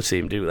 You'll probably see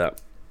him do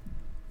that.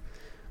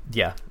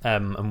 Yeah,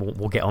 and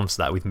we'll get onto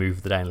that with Move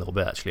of the Day in a little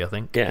bit, actually, I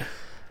think. Yeah.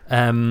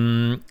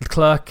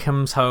 Leclerc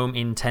comes home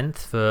in 10th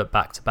for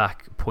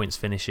back-to-back points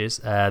finishes.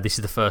 This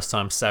is the first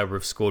time Sauber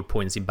have scored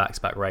points in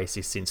back-to-back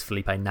races since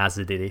Felipe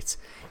Nasr did it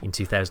in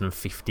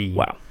 2015.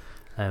 Wow.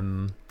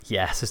 So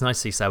it's nice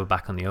to see Sauber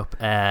back on the up.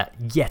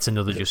 Yet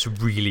another just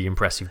really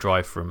impressive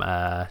drive from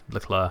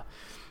Leclerc.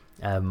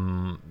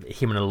 Him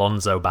and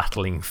Alonso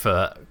battling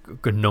for a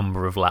good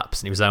number of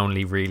laps, and it was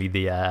only really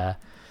the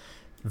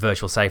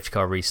virtual safety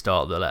car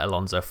restart that let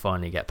Alonso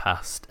finally get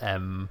past.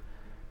 And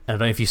I don't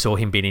know if you saw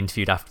him being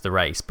interviewed after the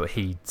race, but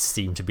he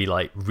seemed to be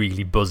like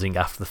really buzzing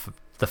after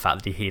the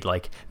fact that he'd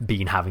like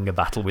been having a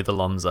battle with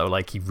Alonso.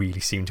 Like, he really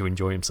seemed to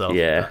enjoy himself.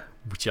 Yeah,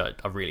 which I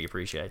really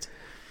appreciate.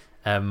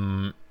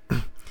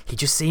 He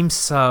just seems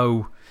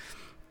so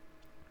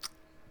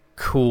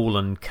cool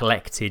and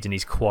collected, and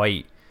he's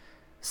quite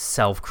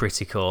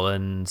self-critical,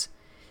 and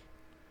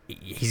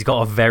he's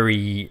got a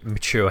very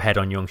mature head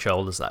on young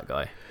shoulders, that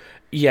guy.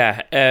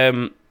 Yeah,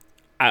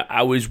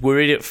 I was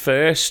worried at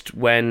first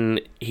when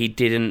he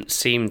didn't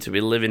seem to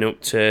be living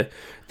up to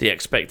the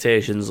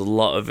expectations a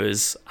lot of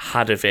us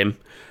had of him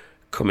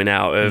coming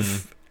out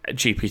of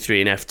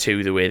GP3 and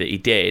F2 the way that he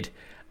did.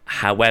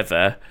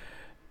 However,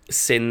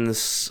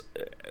 since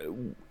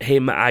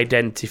him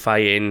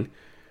identifying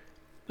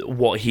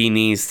what he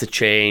needs to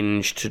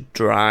change to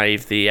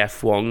drive the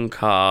F1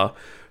 car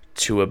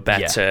to a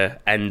better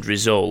end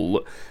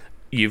result,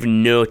 you've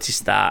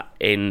noticed that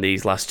in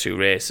these last two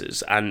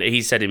races. And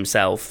he said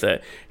himself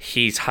that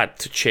he's had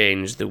to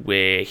change the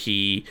way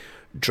he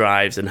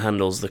drives and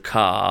handles the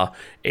car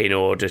in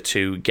order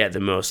to get the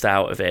most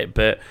out of it.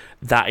 But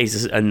that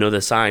is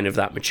another sign of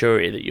that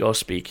maturity that you're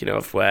speaking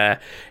of, where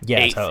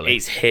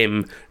it's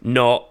him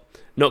not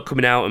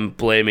coming out and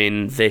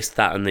blaming this,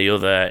 that and the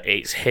other.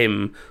 It's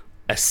him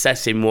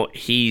assessing what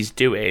he's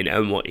doing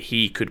and what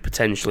he could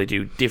potentially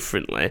do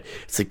differently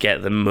to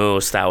get the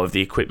most out of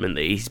the equipment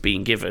that he's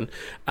been given.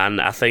 And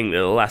I think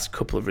the last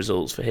couple of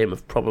results for him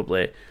have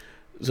probably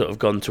sort of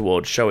gone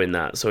towards showing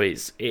that. So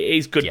it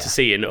is good to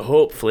see, and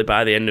hopefully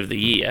by the end of the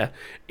year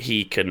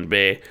he can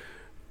be,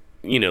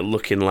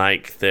 looking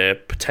like the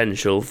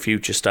potential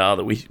future star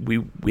that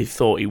we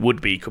thought he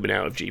would be coming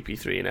out of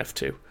GP3 and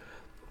F2.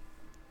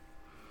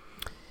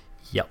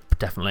 Yep,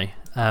 definitely.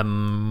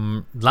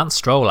 Lance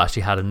Stroll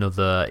actually had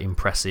another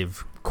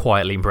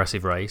quietly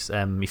impressive race.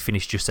 He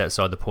finished just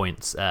outside the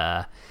points.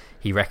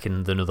 He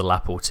reckoned another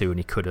lap or two and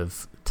he could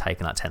have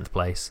taken that 10th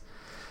place.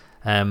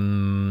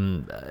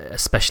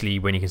 Especially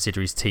when you consider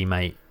his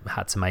teammate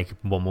had to make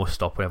one more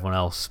stop with everyone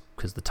else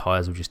because the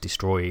tyres were just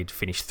destroyed,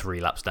 finished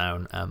 3 laps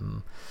down.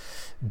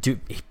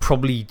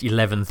 Probably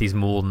 11th is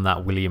more than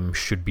that Williams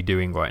should be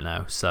doing right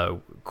now,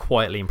 so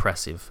quietly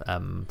impressive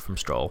from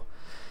Stroll.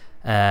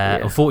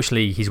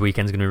 Unfortunately, his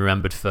weekend's going to be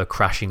remembered for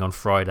crashing on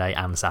Friday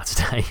and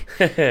Saturday.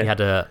 He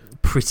had a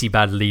pretty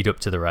bad lead up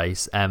to the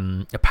race.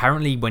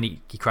 Apparently, when he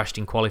crashed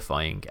in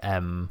qualifying,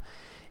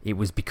 it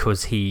was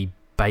because he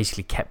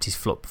basically kept his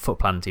foot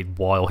planted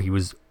while he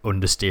was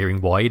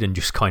understeering wide and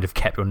just kind of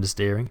kept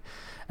understeering.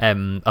 I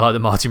like that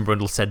Martin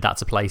Brundle said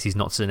that's a place he's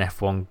not seen an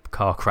F1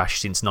 car crash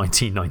since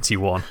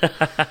 1991.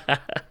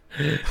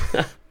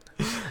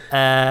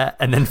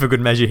 And then for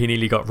good measure he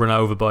nearly got run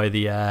over by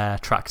the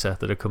tractor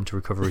that had come to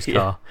recover his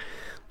car.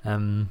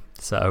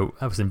 So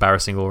that was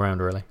embarrassing all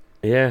around, really.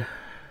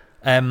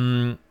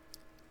 And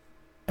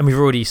we've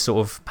already sort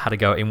of had a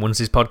go at him once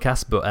his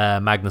podcast, but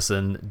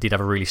Magnussen did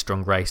have a really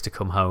strong race to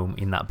come home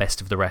in that best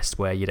of the rest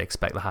where you'd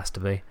expect there has to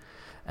be.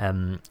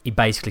 He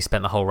basically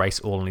spent the whole race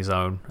all on his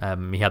own.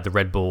 He had the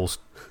Red Bulls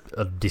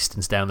a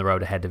distance down the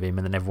road ahead of him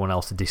and then everyone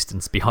else a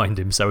distance behind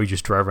him, so he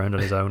just drove around on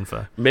his own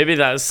for maybe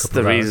that's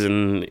the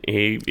reason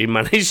he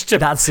managed to,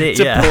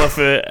 pull off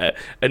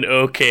an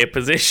okay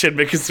position,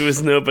 because there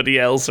was nobody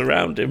else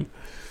around him.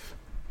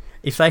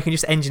 If they can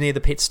just engineer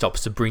the pit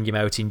stops to bring him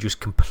out in just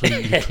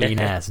completely clean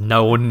airs,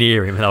 no one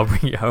near him, and they'll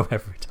bring you home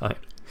every time.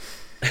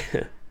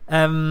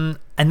 And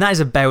that is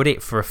about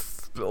it for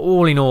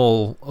all in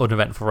all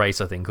uneventful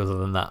race, I think, other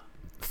than that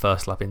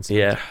first lap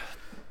incident.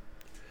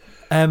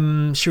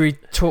 Should we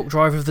talk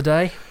driver of the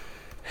day?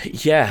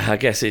 Yeah, I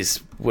guess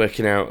it's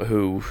working out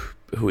who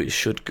it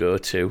should go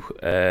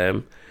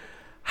to.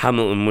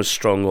 Hamilton was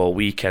strong all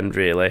weekend,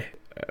 really.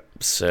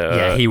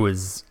 So he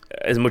was.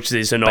 As much as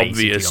it's an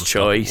obvious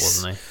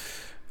choice, wasn't he?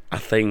 I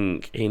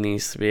think he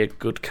needs to be a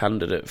good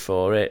candidate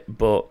for it.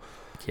 But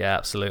yeah,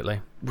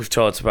 absolutely. We've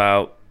talked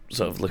about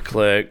sort of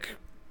Leclerc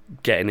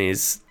getting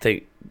his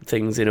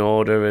things in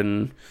order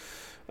and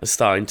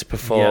starting to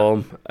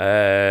perform.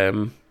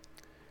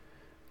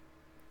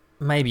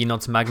 Maybe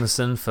not to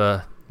Magnussen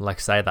for, like I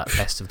say, that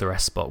best of the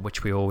rest spot,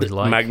 which we always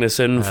like.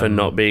 Magnussen for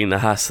not being the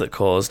Haas that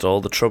caused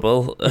all the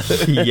trouble.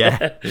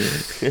 I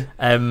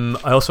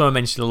also want to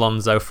mention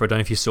Alonso for, I don't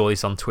know if you saw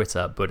this on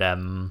Twitter, but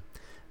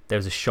there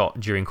was a shot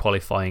during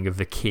qualifying of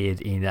the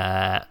kid in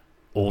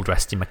all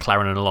dressed in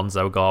McLaren and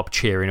Alonso garb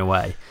cheering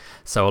away.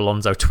 So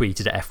Alonso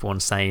tweeted at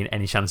F1 saying,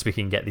 any chance we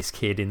can get this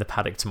kid in the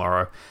paddock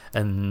tomorrow?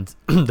 And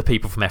the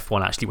people from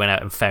F1 actually went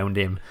out and found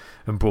him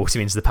and brought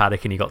him into the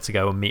paddock, and he got to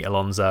go and meet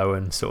Alonso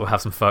and sort of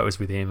have some photos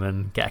with him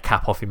and get a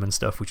cap off him and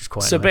stuff, which was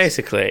quite nice. So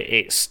basically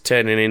it's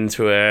turning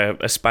into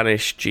a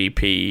Spanish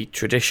GP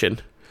tradition,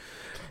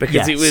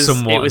 because it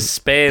was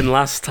Spain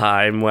last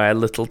time where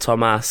little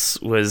Tomas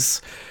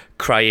was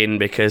crying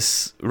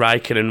because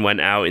Raikkonen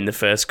went out in the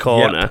first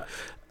corner.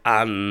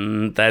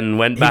 And then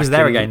went back. He was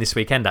there again this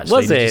weekend, actually.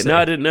 Was it? No,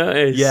 I didn't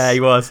notice. Yeah, he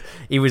was.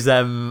 He was.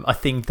 I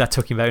think that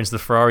took him out into the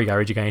Ferrari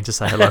garage again to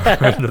say hello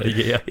for another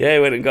year. Yeah, he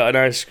went and got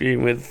an ice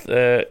cream with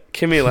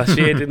Kimi last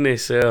year, didn't he?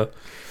 So,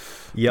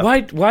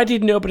 why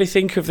did nobody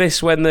think of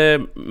this when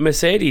the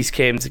Mercedes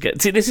came to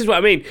get? See, this is what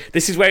I mean.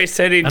 This is where it's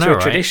turned into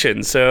a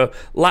tradition. So,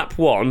 lap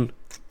 1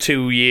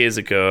 2 years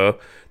ago,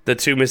 the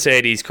two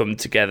Mercedes come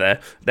together,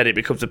 then it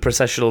becomes a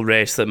processional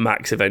race that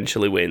Max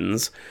eventually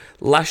wins.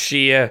 Last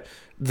year,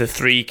 the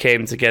three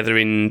came together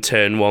in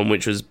turn one,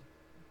 which was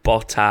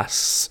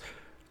Bottas,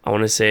 I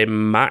want to say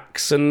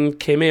Max and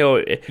Kimi, or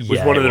it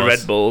was one of the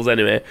Red Bulls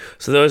anyway.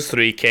 So those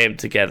three came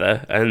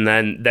together, and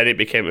then it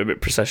became a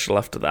bit processional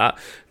after that.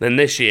 Then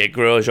this year,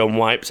 Grosjean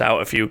wipes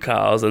out a few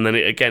cars, and then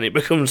it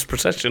becomes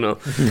processional.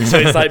 So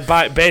it's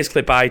like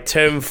basically by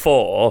turn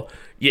 4,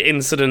 your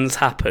incidents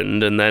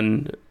happened, and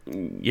then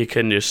you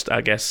can just,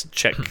 I guess,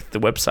 check the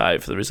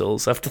website for the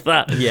results after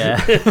that. Yeah.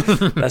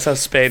 That's how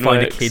Spain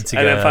find works. A kid to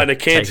and go then find a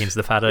kid. Take into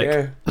the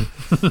paddock.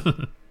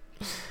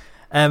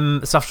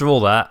 Yeah. So after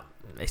all that,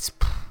 it's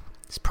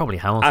probably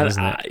Hamilton,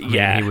 isn't it?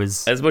 Yeah. He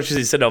was as much as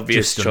it's an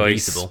obvious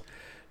choice.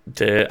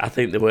 Unbeatable. I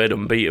think the word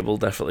unbeatable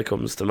definitely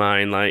comes to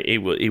mind. Like he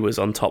was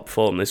on top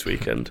form this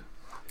weekend.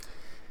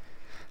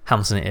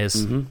 Hamilton it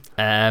is.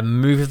 Mm-hmm.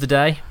 Move of the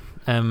day.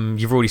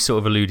 You've already sort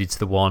of alluded to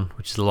the one,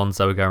 which is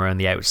Alonso going around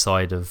the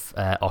outside of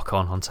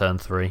Ocon on turn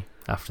 3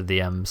 after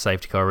the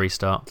safety car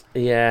restart.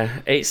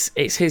 Yeah, it's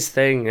his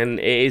thing, and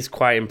it is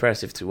quite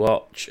impressive to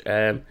watch.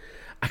 I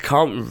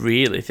can't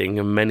really think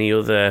of many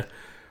other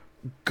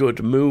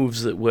good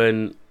moves that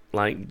weren't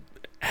like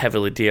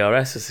heavily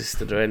DRS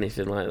assisted or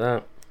anything like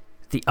that.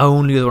 The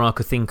only other one I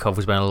could think of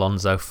was when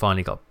Alonso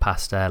finally got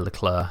past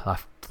Leclerc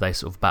after they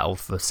sort of battled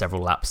for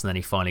several laps, and then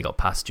he finally got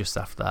past just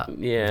after that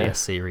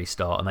VSC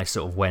restart, and they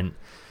sort of went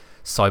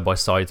side by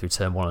side through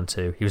turn 1 and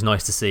 2. It was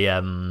nice to see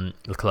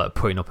Leclerc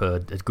putting up a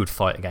good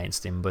fight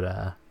against him,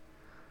 but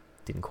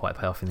didn't quite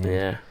pay off in the end.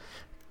 Yeah.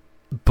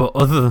 But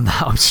other than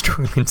that, I'm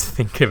struggling to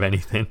think of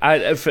anything.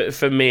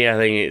 For me, I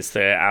think it's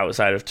the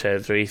outside of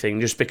turn 3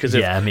 thing, just because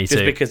of me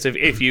too. Because of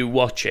if you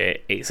watch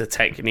it, it's a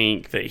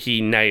technique that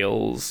he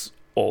nails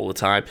all the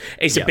time.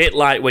 It's a bit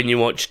like when you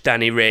watch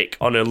Danny Rick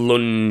on a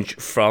lunge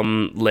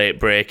from late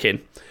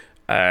braking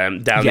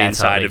down the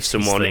inside of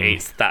someone.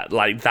 It's that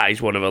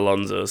is one of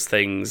Alonso's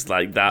things,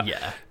 like that.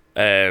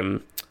 Yeah.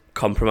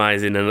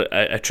 Compromising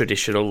a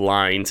traditional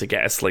line to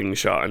get a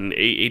slingshot, and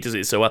he does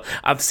it so well.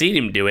 I've seen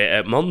him do it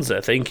at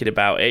Monza, thinking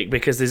about it,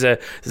 because there's a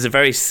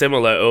very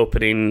similar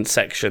opening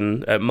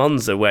section at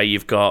Monza where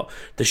you've got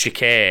the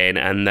chicane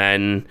and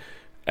then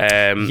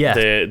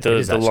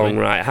the long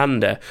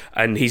right-hander,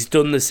 and he's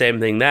done the same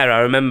thing there. I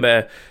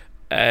remember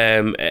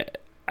a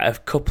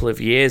couple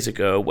of years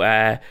ago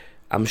where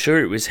I'm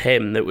sure it was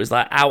him that was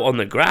like out on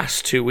the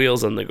grass, 2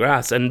 wheels on the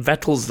grass, and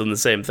Vettel's done the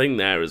same thing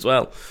there as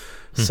well.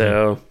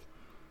 So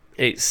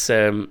it's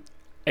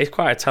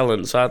quite a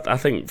talent. So I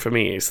think for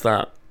me it's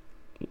that,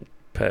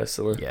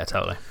 personally. Yeah,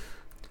 totally.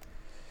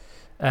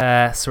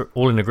 So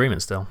all in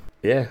agreement still.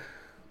 Yeah.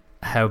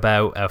 How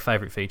about our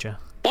favourite feature?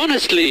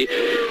 Honestly,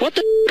 what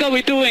the f*** are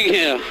we doing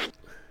here?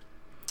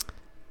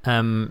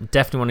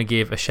 Definitely want to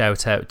give a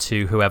shout out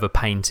to whoever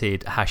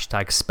painted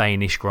hashtag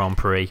Spanish Grand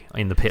Prix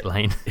in the pit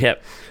lane.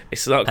 Yep.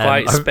 It's not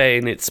quite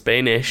Spain, it's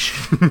Spanish.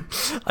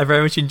 I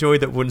very much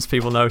enjoyed that once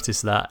people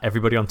noticed that,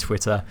 everybody on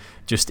Twitter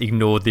just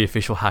ignored the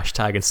official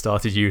hashtag and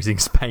started using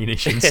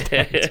Spanish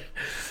instead.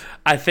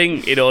 I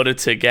think in order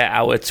to get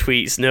our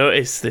tweets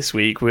noticed this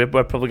week, we're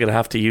probably going to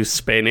have to use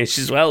Spanish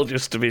as well,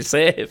 just to be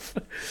safe.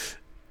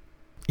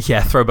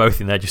 Yeah, throw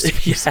both in there just to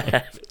be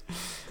safe.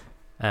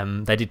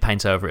 They did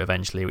paint over it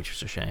eventually, which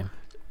was a shame.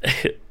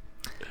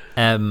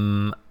 I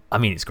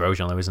mean, it's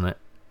Grosjean though, isn't it?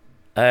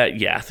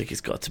 Yeah, I think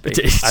it's got to be.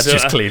 It's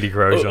just clearly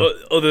Grosjean.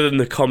 Other than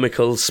the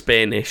comical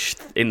Spanish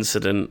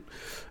incident.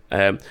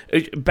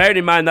 Bearing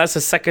in mind, that's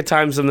the second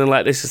time something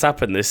like this has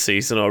happened this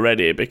season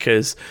already,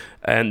 because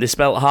they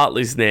spelt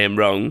Hartley's name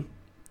wrong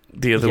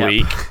the other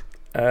week,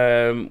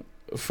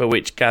 for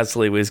which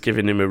Gasly was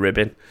giving him a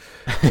ribbon.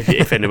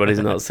 If anybody's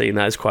not seen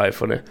that, it's quite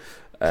funny.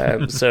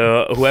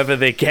 So whoever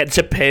they get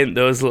to paint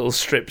those little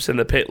strips in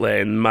the pit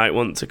lane might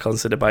want to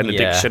consider buying a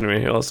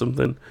dictionary or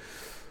something.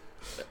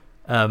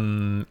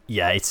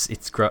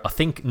 It's I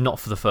think not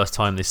for the first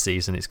time this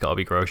season. It's got to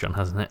be Grosjean,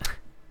 hasn't it?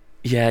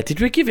 Yeah, did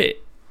we give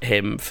it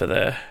him for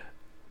the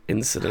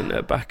incident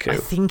at Baku? I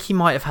think he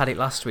might have had it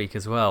last week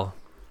as well.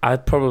 I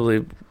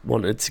probably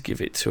wanted to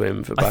give it to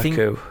him for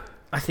Baku.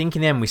 I think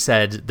in the end we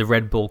said the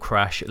Red Bull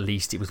crash, at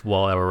least it was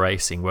while they were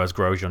racing, whereas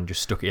Grosjean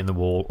just stuck it in the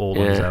wall all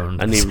on his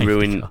own. And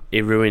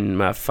he ruined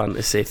my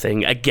fantasy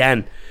thing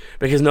again.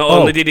 Because not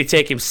only did he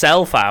take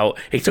himself out,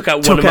 he took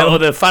out one of my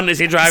other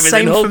fantasy drivers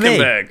in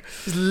Hulkenberg.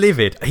 He's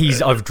livid.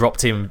 I've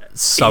dropped him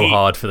so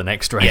hard for the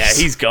next race. Yeah,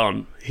 he's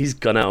gone. He's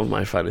gone out of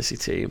my fantasy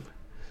team.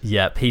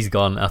 Yep, he's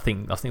gone. I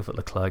think put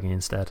Leclerc in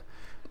instead.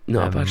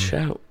 Not a bad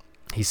shout.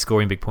 He's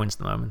scoring big points at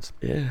the moment.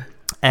 Yeah.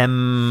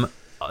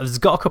 There's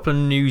got a couple of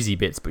newsy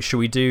bits, but should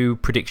we do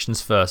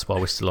predictions first while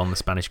we're still on the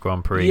Spanish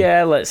Grand Prix?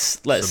 Yeah,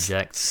 let's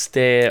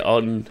stay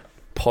on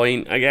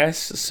point, I guess.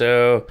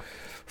 So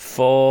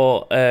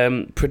for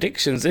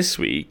predictions this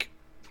week,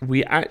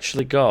 we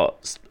actually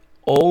got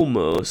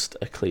almost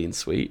a clean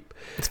sweep.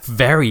 It's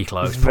very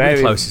close. Probably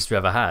the closest we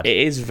ever had. It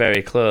is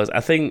very close.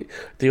 I think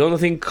the only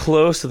thing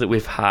closer that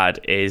we've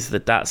had is the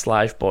That's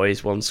Life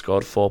boys one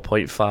scored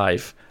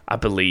 4.5 I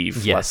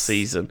believe, last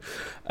season.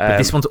 But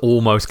this one's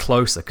almost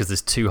closer because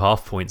there's 2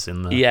 half points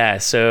in there. Yeah,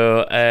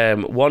 so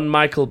one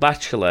Michael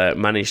Batchelor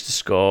managed to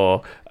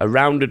score a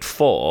rounded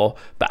 4,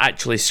 but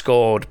actually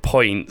scored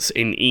points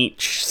in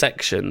each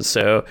section.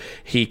 So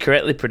he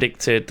correctly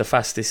predicted the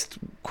fastest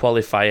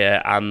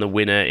qualifier and the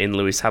winner in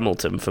Lewis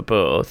Hamilton for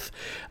both.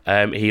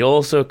 He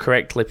also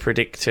correctly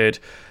predicted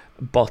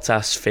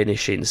Bottas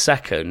finishing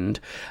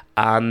second.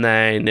 And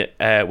then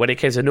when it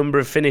came to number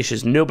of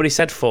finishes, nobody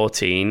said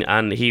 14,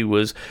 and he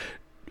was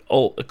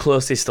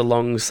closest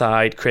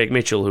alongside Craig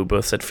Mitchell, who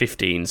both said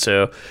 15,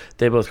 so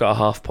they both got a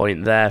half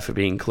point there for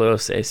being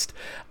closest.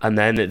 And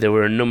then there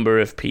were a number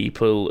of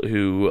people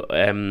who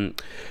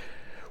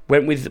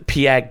went with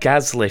Pierre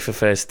Gasly for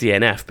first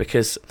DNF,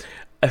 because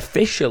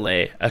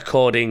officially,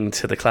 according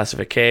to the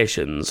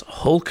classifications,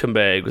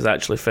 Hülkenberg was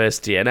actually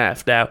first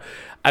DNF. Now,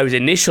 I was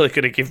initially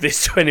going to give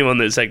this to anyone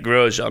that said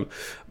Grosjean,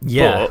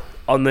 but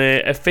on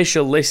the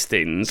official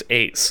listings,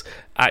 it's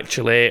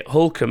actually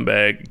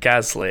Hülkenberg,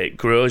 Gasly,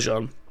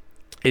 Grosjean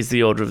is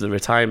the order of the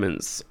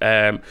retirements.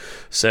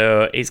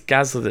 So it's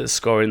Gasly that's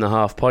scoring the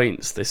half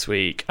points this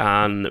week,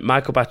 and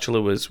Michael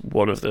Batchelor was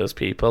one of those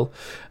people.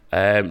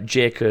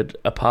 Jacob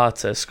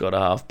Apata scored a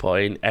half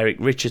point, Eric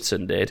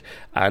Richardson did,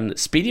 and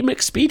Speedy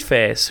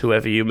McSpeedface,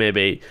 whoever you may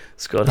be,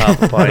 scored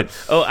half a point.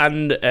 Oh,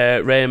 and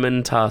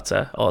Raymond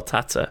Tata,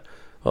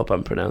 hope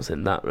I'm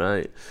pronouncing that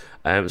right.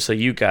 So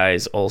you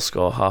guys all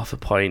score half a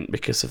point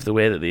because of the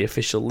way that the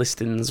official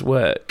listings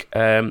work.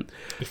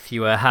 If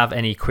you have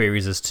any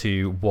queries as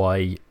to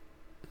why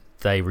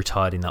they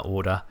retired in that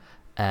order,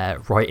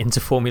 right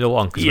into Formula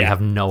One, because we have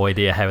no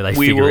idea how they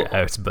figure it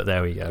out, but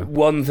there we go.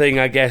 One thing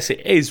I guess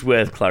it is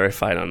worth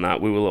clarifying on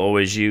that, we will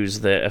always use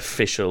the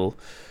official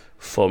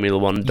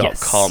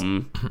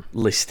Formula1.com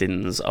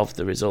listings of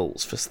the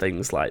results for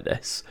things like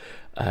this.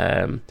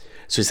 So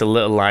it's a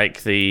little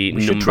like the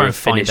we number of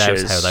finishes. Find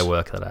out how they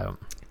work that out.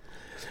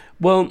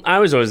 Well, I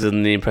was always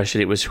under the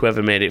impression it was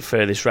whoever made it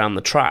furthest round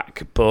the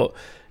track, but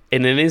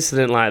in an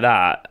incident like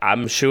that,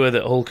 I'm sure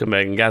that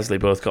Hülkenberg and Gasly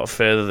both got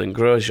further than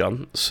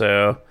Grosjean,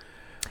 so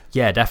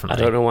yeah, definitely.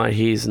 I don't know why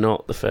he's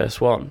not the first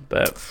one,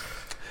 but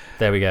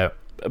there we go.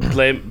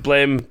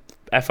 Blame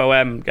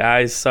FOM,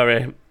 guys.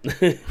 Sorry.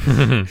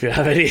 If you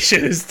have any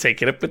issues,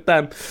 take it up with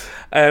them.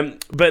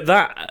 But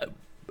that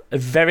a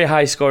very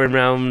high scoring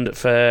round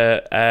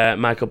for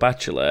Michael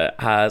Batchelor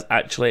has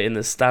actually in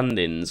the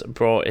standings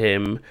brought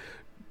him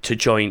to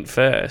joint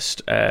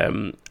first,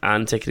 and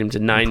taking him to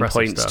 9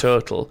 points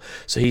total.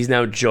 So he's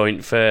now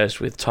joint first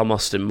with Tom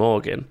Austin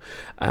Morgan,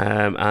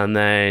 and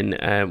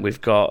then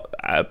we've got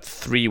a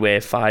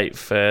 3-way fight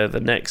for the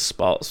next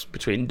spots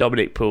between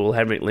Dominic Poole,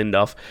 Henrik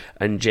Lindoff,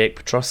 and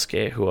Jake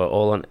Petrosky, who are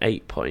all on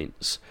 8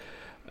 points.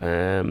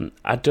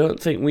 I don't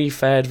think we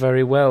fared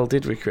very well,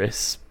 did we,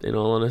 Chris? In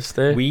all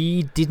honesty,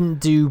 we didn't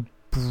do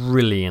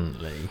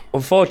brilliantly.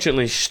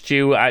 Unfortunately,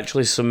 Stu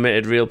actually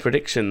submitted real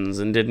predictions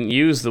and didn't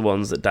use the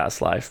ones that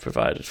That's Life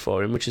provided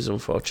for him, which is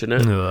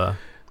unfortunate.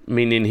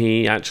 Meaning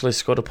he actually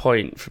scored a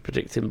point for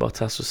predicting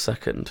Bottas was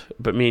second,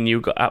 but me and you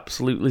got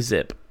absolutely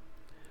zip.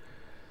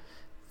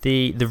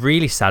 The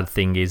really sad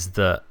thing is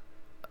that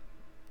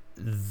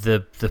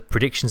the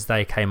predictions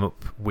they came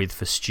up with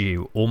for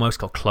Stu almost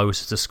got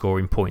closer to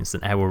scoring points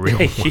than our real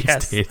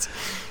ones did.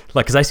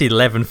 Like, because they said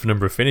 11 for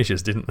number of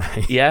finishes, didn't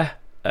they? Yeah.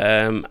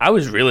 I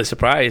was really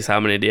surprised how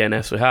many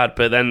DNFs we had,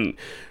 but then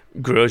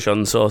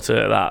Grosjean saw to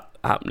that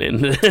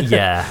happening.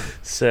 Yeah.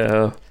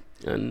 So,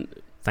 and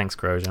thanks,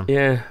 Grosjean.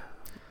 Yeah,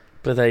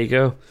 but there you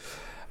go.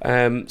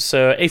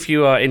 So if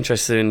you are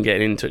interested in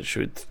getting in touch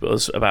with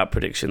us about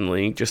Prediction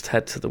League, just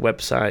head to the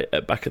website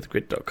at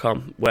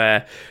backofthegrid.com,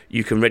 where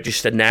you can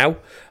register now,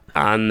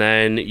 and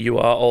then you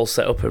are all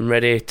set up and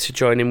ready to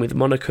join in with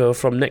Monaco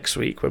from next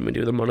week when we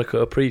do the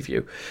Monaco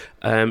preview.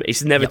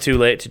 It's never too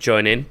late to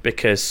join in,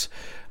 because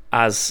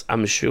as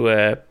I'm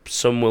sure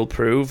some will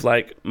prove,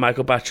 like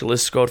Michael Batchelor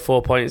scored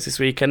 4 points this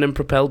weekend and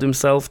propelled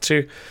himself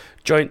to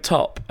joint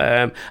top.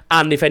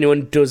 And if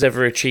anyone does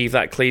ever achieve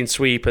that clean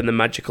sweep and the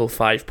magical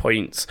 5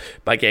 points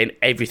by getting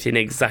everything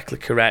exactly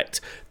correct,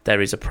 there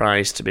is a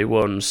prize to be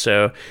won.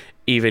 So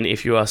even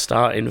if you are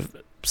starting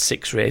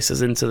 6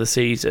 races into the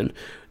season,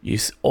 you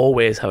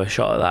always have a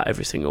shot at that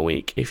every single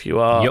week if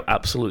you are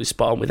absolutely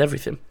spot on with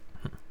everything.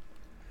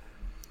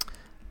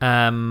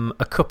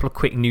 A couple of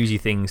quick newsy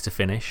things to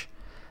finish.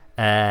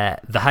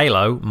 The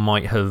Halo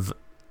might have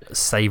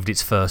saved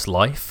its first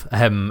life,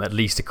 at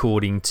least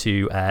according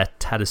to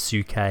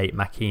Tadasuke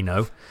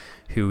Makino,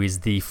 who is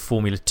the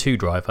Formula 2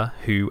 driver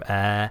who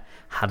had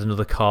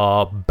another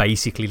car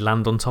basically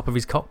land on top of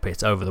his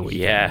cockpit over the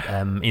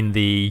weekend. In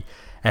the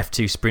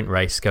F2 sprint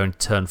race going to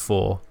turn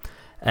 4.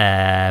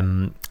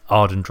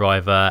 Ardent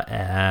driver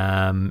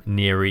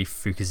Niri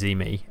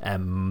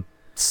Fukuzumi.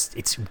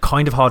 It's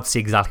kind of hard to see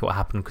exactly what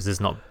happened because there's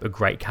not a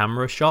great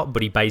camera shot,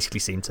 but he basically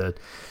seemed to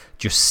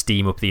just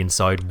steam up the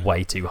inside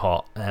way too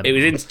hot. It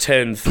was into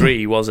turn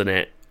 3, wasn't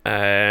it?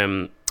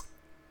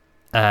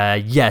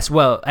 Yes,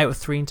 well, out of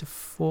 3 into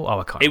 4. Oh,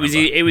 I can't remember.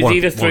 It was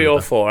either 3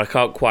 or 4. I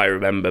can't quite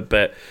remember,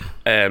 but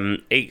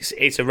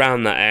it's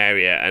around that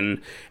area,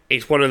 and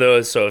it's one of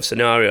those sort of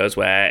scenarios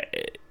where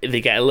they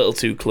get a little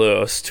too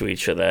close to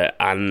each other,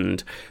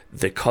 and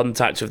the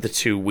contact of the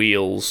two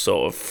wheels,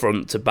 sort of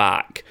front to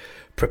back,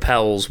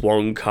 propels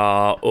one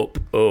car up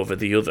over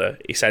the other,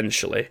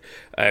 essentially,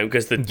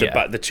 because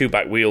the two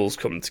back wheels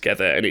come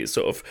together, and it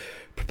sort of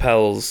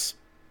propels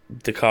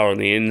the car on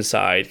the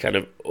inside kind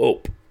of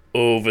up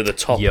over the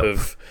top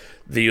of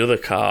the other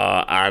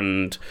car,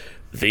 and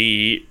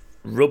the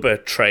rubber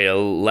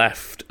trail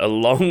left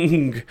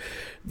along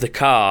the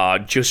car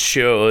just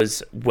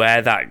shows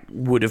where that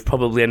would have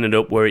probably ended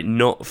up were it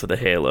not for the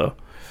halo.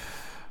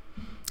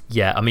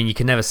 Yeah, I mean, you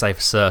can never say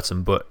for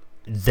certain, but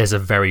there's a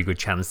very good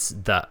chance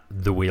that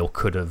the wheel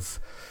could have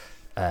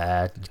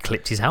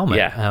clipped his helmet.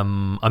 Yeah.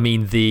 I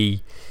mean, the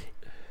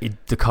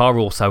car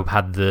also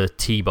had the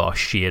T-bar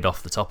sheared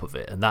off the top of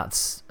it, and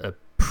that's a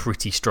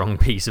pretty strong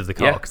piece of the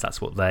car because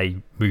that's what they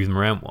move them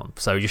around on.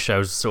 So it just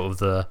shows sort of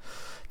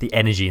the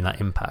energy in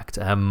that impact.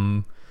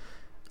 So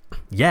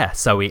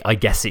I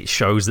guess it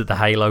shows that the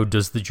halo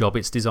does the job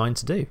it's designed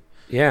to do.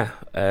 Yeah.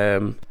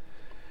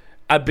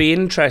 I'd be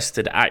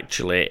interested,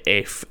 actually,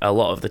 if a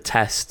lot of the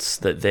tests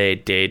that they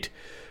did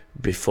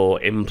before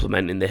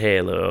implementing the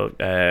halo,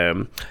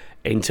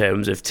 in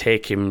terms of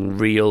taking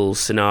real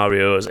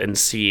scenarios and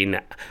seeing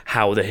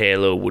how the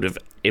halo would have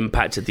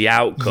impacted the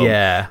outcome,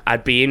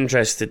 I'd be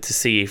interested to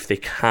see if they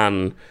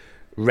can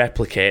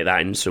replicate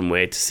that in some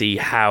way, to see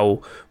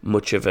how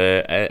much of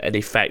an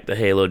effect the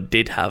halo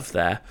did have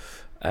there.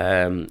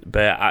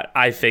 But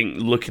I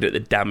think looking at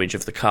the damage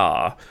of the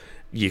car,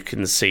 you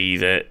can see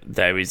that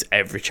there is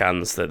every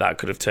chance that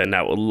could have turned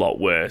out a lot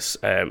worse.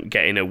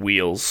 Getting a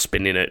wheel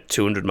spinning at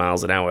 200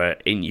 miles an hour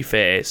in your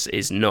face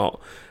is not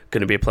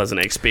going to be a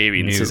pleasant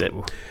experience, is it?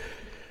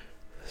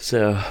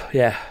 So,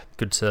 yeah.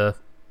 Good to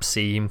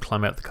see him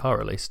climb out the car,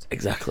 at least.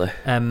 Exactly.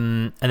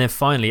 And then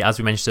finally, as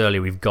we mentioned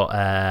earlier, we've got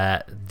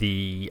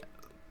the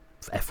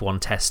F1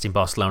 test in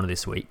Barcelona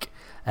this week,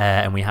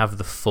 and we have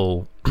the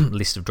full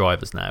list of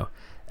drivers now.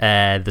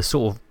 The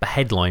sort of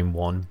headline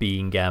one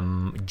being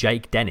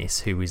Jake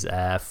Dennis, who is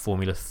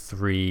ex-Formula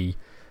 3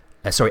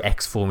 and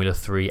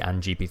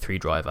GP3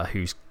 driver,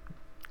 who's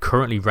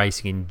currently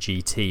racing in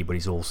GT, but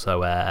he's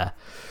also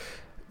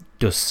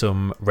does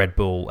some Red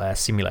Bull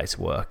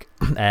simulator work,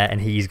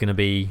 and he's going to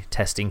be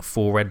testing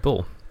for Red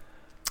Bull.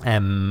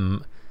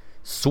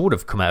 Sort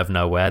of come out of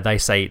nowhere. They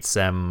say it's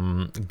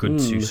good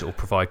to sort of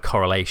provide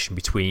correlation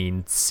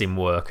between sim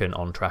work and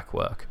on-track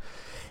work.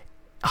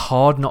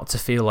 Hard not to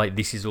feel like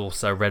this is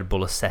also Red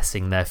Bull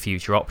assessing their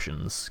future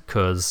options,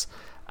 because,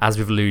 as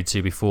we've alluded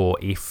to before,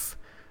 if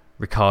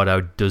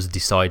Ricciardo does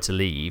decide to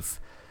leave,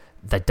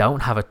 they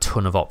don't have a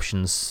ton of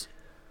options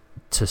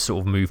to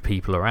sort of move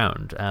people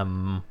around.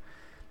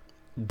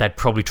 They'd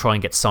probably try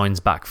and get signs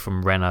back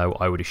from Renault,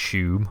 I would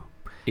assume.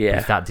 Yeah.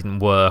 If that didn't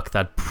work,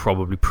 they'd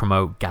probably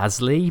promote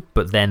Gasly,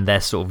 but then their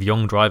sort of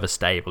young driver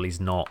stable is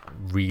not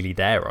really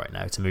there right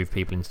now to move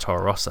people into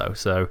Toro Rosso.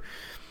 So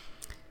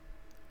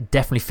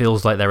definitely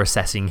feels like they're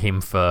assessing him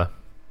for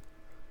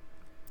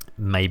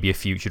maybe a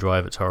future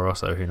driver at Toro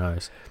Rosso. Who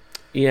knows?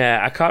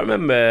 Yeah, I can't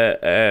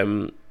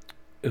remember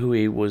who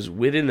he was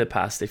with in the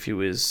past, if he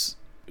was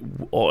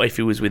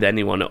with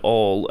anyone at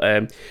all.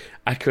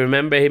 I can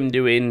remember him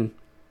doing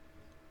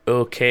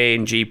okay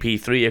in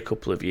GP3 a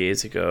couple of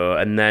years ago,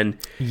 and then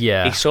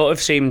he sort of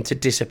seemed to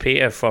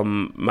disappear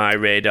from my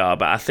radar,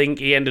 but I think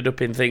he ended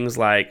up in things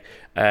like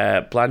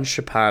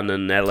Blanchepin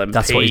and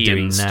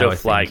LMP and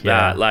stuff like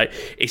that. Like,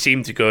 he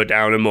seemed to go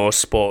down a more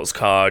sports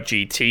car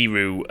GT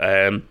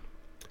route,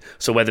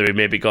 so whether he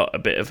maybe got a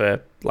bit of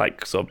a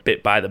sort of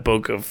bit by the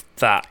bug of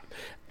that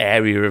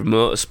area of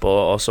motorsport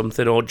or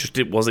something, or just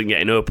it wasn't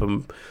getting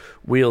open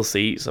wheel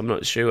seats, I'm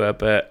not sure.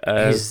 But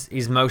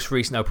his most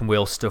recent open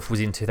wheel stuff was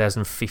in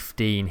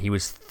 2015. He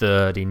was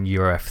third in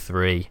Euro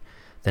F3.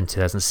 Then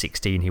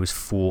 2016 he was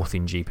fourth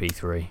in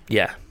GP3.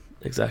 Yeah,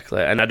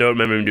 exactly. And I don't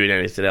remember him doing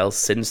anything else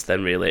since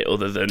then, really,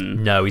 other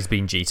than... No, he's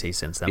been GT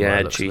since then.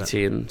 Yeah,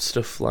 GT and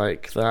stuff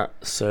like that.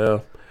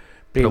 So,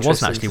 but it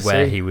wasn't actually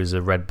where he was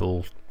a Red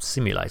Bull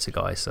simulator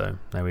guy, so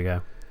there we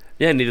go.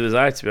 Yeah, neither was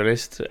I, to be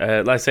honest.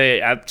 Like I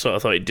say, I sort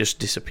of thought it just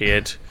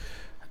disappeared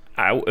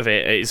out of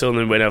it. It's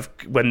only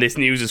when this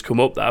news has come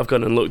up that I've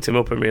gone and looked him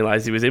up and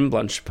realised he was in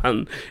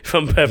Blanchepin, if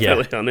I'm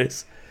perfectly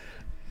honest.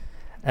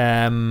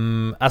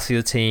 As for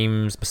the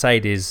teams,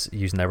 Mercedes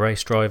using their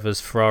race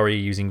drivers, Ferrari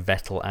using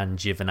Vettel and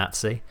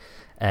Giovinazzi,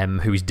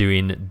 who is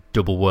doing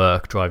double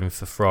work driving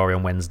for Ferrari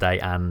on Wednesday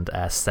and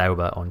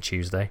Sauber on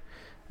Tuesday.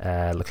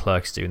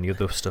 Leclerc's doing the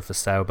other stuff for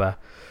Sauber.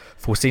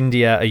 Force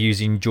India are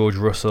using George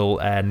Russell,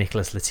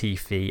 Nicholas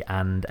Latifi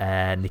and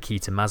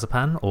Nikita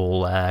Mazepin,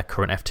 all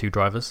current F2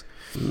 drivers.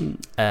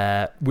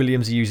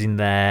 Williams are using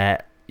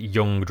their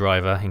young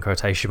driver, in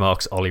quotation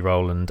marks, Ollie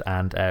Rowland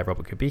and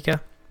Robert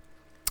Kubica.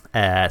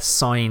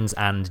 Sainz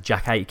and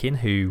Jack Aitken,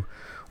 who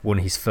won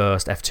his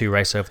first F2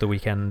 race over the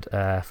weekend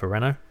for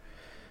Renault.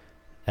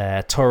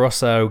 Toro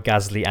Rosso,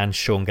 Gasly and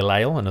Sean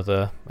Gelael,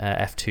 another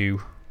F2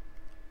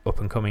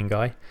 up-and-coming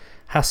guy.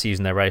 Haas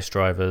using their race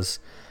drivers.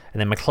 And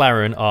then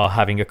McLaren are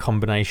having a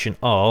combination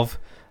of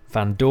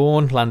Van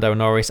Dorn, Lando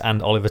Norris,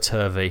 and Oliver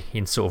Turvey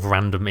in sort of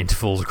random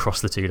intervals across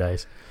the 2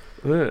 days.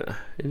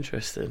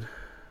 Interesting.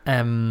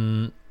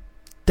 Don't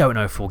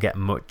know if we'll get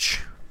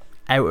much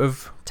out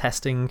of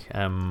testing.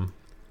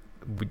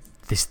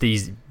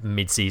 These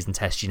mid-season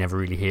tests, you never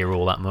really hear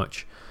all that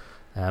much.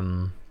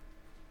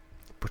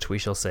 But we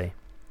shall see.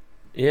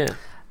 Yeah.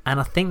 And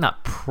I think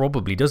that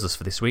probably does us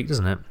for this week,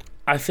 doesn't it?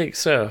 I think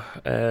so.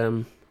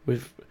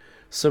 We've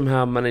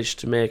somehow managed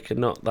to make a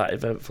not that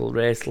eventful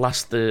race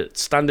last the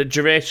standard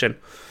duration,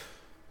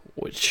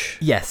 which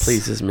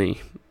pleases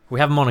me. We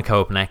have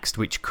Monaco up next,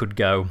 which could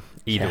go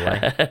either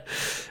way.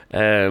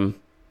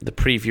 The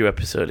preview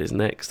episode is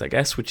next, I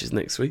guess, which is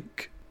next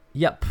week.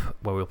 Yep,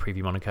 where we'll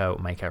preview Monaco,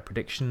 make our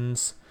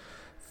predictions.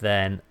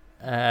 Then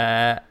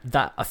I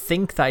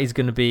think that is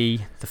going to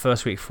be the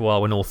first week for a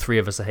while when all three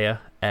of us are here,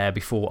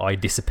 before I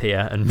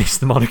disappear and miss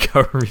the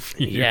Monaco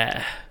review.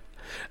 Yeah.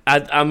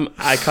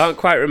 I can't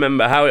quite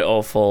remember how it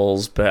all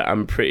falls, but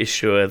I'm pretty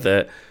sure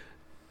that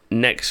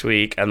next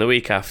week and the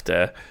week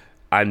after,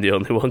 I'm the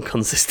only one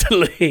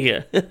consistently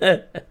here.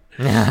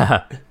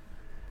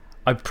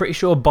 I'm pretty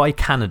sure by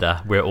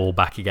Canada, we're all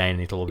back again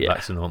and it'll all be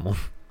back to normal.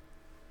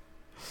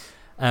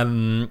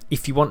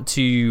 If you want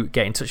to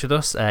get in touch with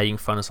us, you can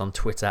find us on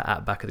Twitter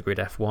at Back of the Grid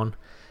F1.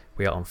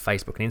 We are on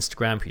Facebook and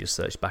Instagram. If you just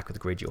search Back of the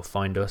Grid, you'll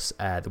find us.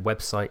 The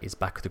website is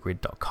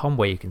backofthegrid.com,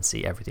 where you can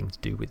see everything to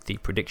do with the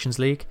Predictions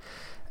League.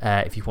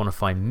 If you want to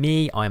find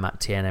me, I'm at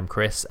TNM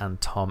Chris, and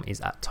Tom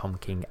is at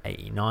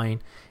TomKing89.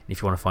 And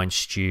if you want to find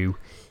Stu,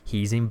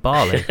 he's in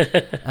Bali.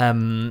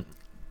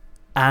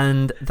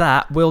 And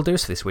that will do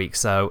us for this week.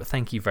 So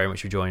thank you very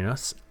much for joining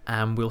us,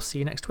 and we'll see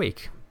you next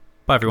week.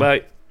 Bye, everyone.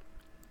 Bye.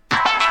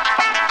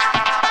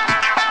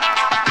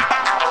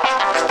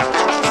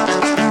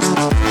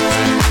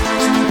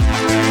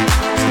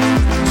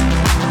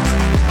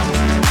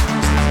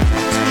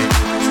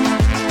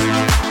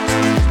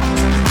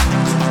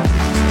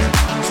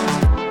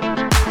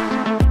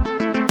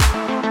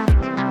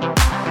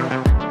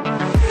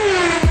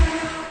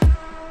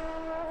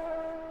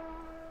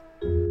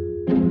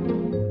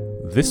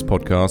 This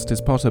podcast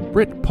is part of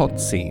Britpod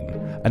Scene,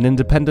 an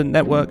independent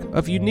network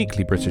of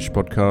uniquely British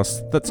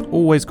podcasts that's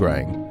always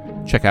growing.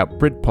 Check out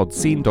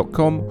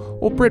BritpodScene.com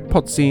or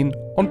Britpod Scene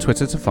on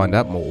Twitter to find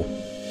out more.